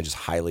the time. I just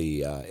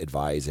highly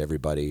advise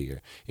everybody,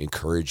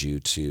 encourage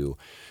you to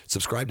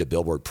subscribe to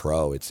Billboard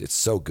Pro. It's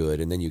so good.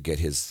 And then you get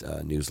his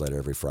newsletter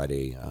every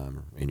Friday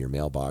in your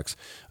mailbox.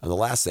 And the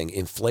last thing,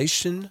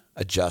 inflation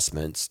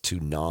adjustments to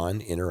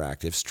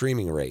non-interactive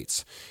streaming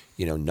rates.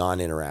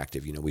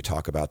 Non-interactive, we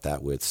talk about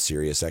that with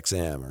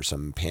SiriusXM or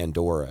some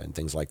Pandora and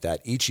things like that.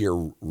 Each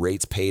year,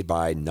 rates paid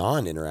by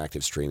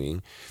non-interactive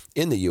streaming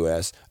in the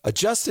U.S.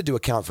 adjusted to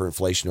account for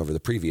inflation over the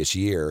previous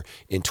year.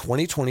 In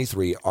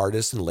 2023,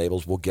 artists and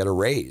labels will get a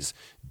raise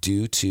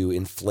due to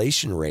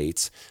inflation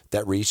rates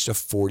that reached a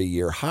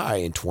 40-year high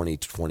in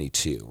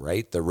 2022,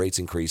 right? The rates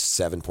increased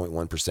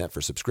 7.1%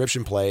 for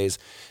subscription plays,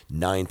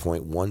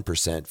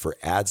 9.1% for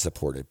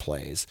ad-supported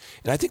plays.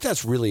 And I think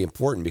that's really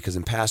important because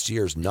in past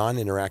years,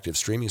 non-interactive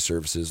streaming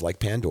services like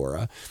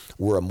Pandora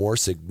were a more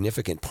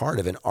significant part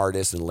of an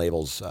artist and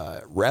label's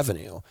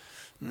revenue.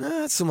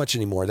 Not so much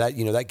anymore.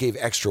 That gave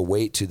extra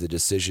weight to the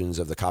decisions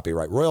of the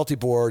Copyright Royalty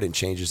Board and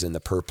changes in the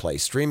per play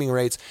streaming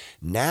rates.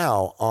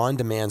 Now,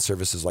 on-demand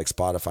services like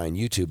Spotify and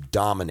YouTube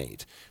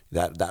dominate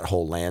that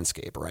whole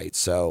landscape, right?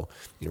 So,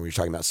 when you're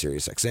talking about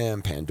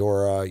SiriusXM,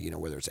 Pandora,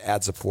 whether it's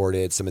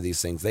ad-supported, some of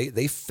these things,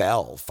 they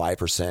fell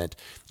 5%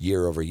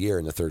 year over year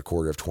in the third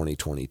quarter of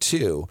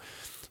 2022.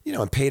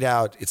 And paid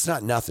out, it's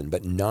not nothing,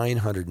 but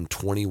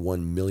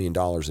 $921 million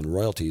in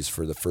royalties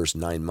for the first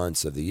 9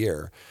 months of the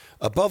year.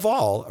 Above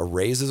all, a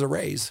raise is a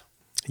raise.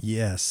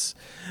 Yes.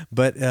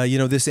 But,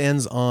 this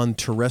ends on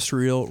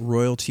terrestrial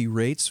royalty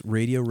rates,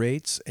 radio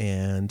rates,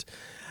 and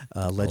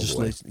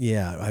legislation.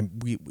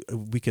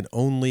 We can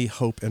only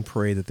hope and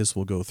pray that this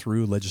will go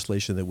through.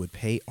 Legislation that would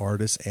pay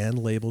artists and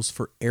labels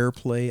for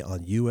airplay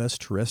on U.S.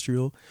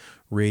 terrestrial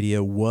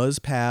radio was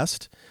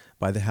passed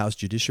by the House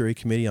Judiciary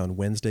Committee on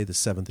Wednesday, the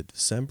 7th of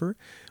December.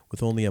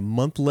 With only a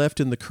month left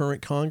in the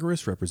current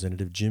Congress,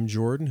 Representative Jim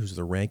Jordan, who's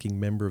the ranking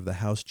member of the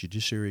House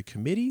Judiciary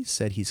Committee,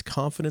 said he's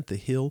confident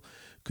the bill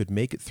could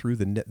make it through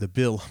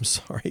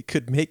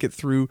could make it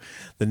through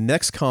the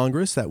next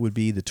Congress. That would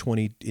be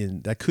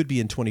that could be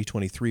in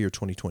 2023 or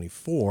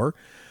 2024.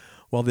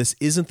 While this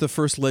isn't the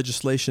first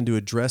legislation to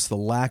address the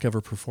lack of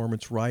a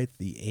performance right,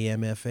 the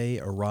AMFA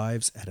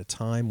arrives at a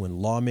time when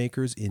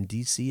lawmakers in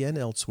D.C. and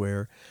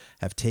elsewhere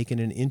have taken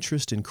an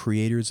interest in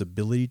creators'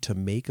 ability to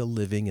make a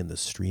living in the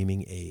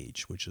streaming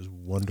age, which is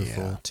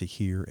wonderful to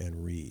hear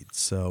and read.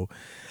 So,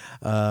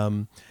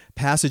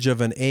 passage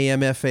of an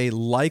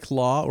AMFA-like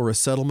law or a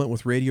settlement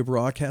with radio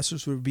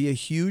broadcasters would be a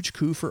huge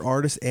coup for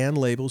artists and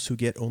labels who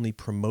get only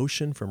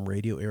promotion from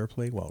radio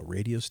airplay, while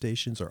radio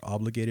stations are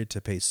obligated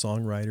to pay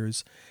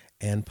songwriters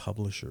and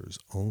publishers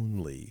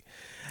only.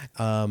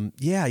 And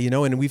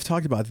we've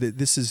talked about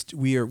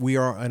we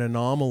are an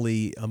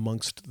anomaly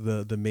amongst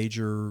the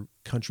major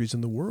countries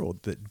in the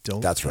world that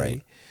don't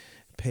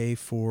pay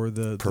for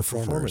the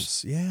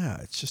performance.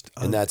 Yeah, it's just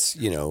and that's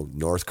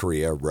North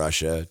Korea,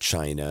 Russia,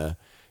 China.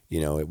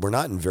 We're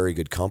not in very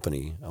good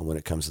company when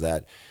it comes to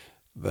that.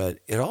 But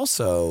it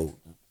also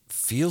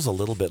feels a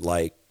little bit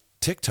like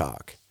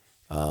TikTok.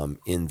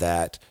 In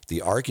that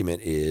the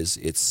argument is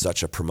it's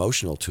such a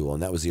promotional tool.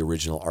 And that was the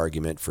original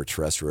argument for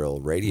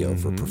terrestrial radio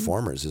for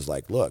performers is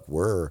like, look,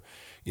 we're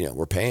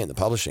paying the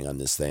publishing on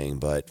this thing,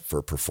 but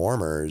for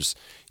performers,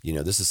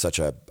 this is such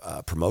a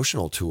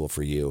promotional tool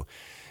for you.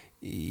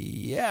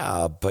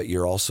 Yeah, but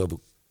you're also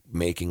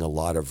making a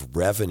lot of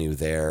revenue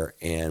there.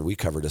 And we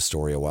covered a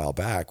story a while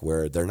back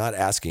where they're not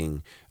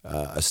asking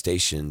a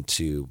station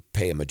to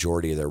pay a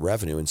majority of their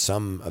revenue. In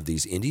some of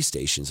these indie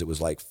stations, it was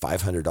like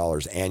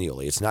 $500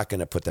 annually. It's not going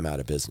to put them out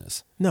of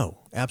business. No,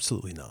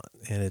 absolutely not.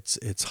 And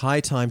it's high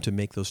time to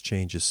make those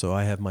changes. So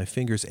I have my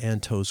fingers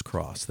and toes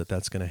crossed that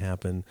that's going to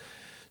happen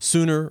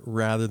sooner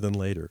rather than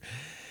later.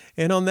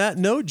 And on that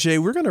note, Jay,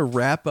 we're going to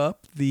wrap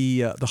up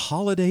the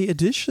holiday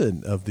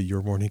edition of the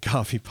Your Morning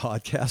Coffee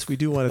podcast. We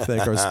do want to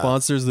thank our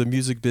sponsors, the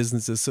Music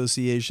Business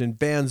Association,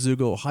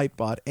 Bandzoogle,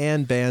 Hypebot,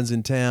 and Bands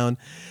in Town.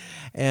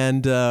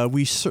 And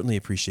we certainly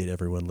appreciate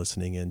everyone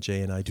listening in.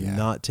 Jay and I do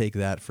not take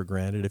that for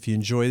granted. If you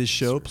enjoy the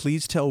show,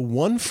 please tell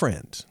one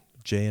friend.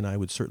 Jay and I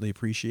would certainly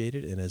appreciate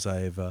it. And as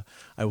I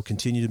will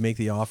continue to make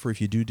the offer,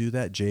 if you do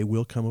that, Jay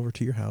will come over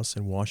to your house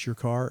and wash your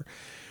car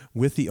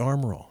with the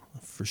Armor All.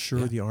 For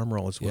sure, the Armor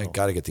All as well. Yeah,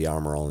 got to get the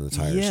Armor All in the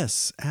tires.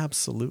 Yes,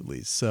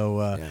 absolutely.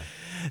 So,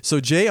 so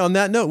Jay, on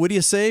that note, what do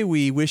you say?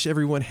 We wish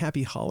everyone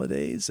happy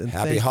holidays. And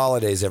happy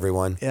holidays,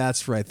 everyone. Yeah,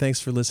 that's right.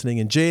 Thanks for listening.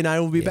 And Jay and I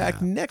will be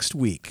back next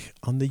week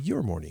on the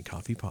Your Morning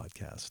Coffee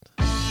podcast.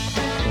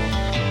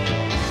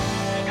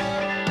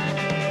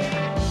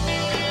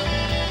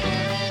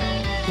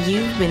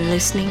 You've been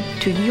listening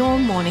to Your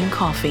Morning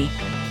Coffee,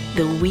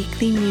 the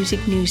weekly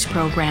music news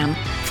program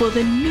for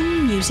the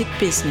new music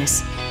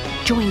business.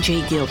 Join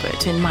Jay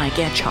Gilbert and Mike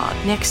Etchart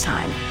next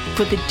time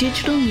for the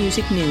digital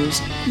music news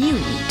you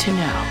need to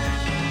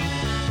know.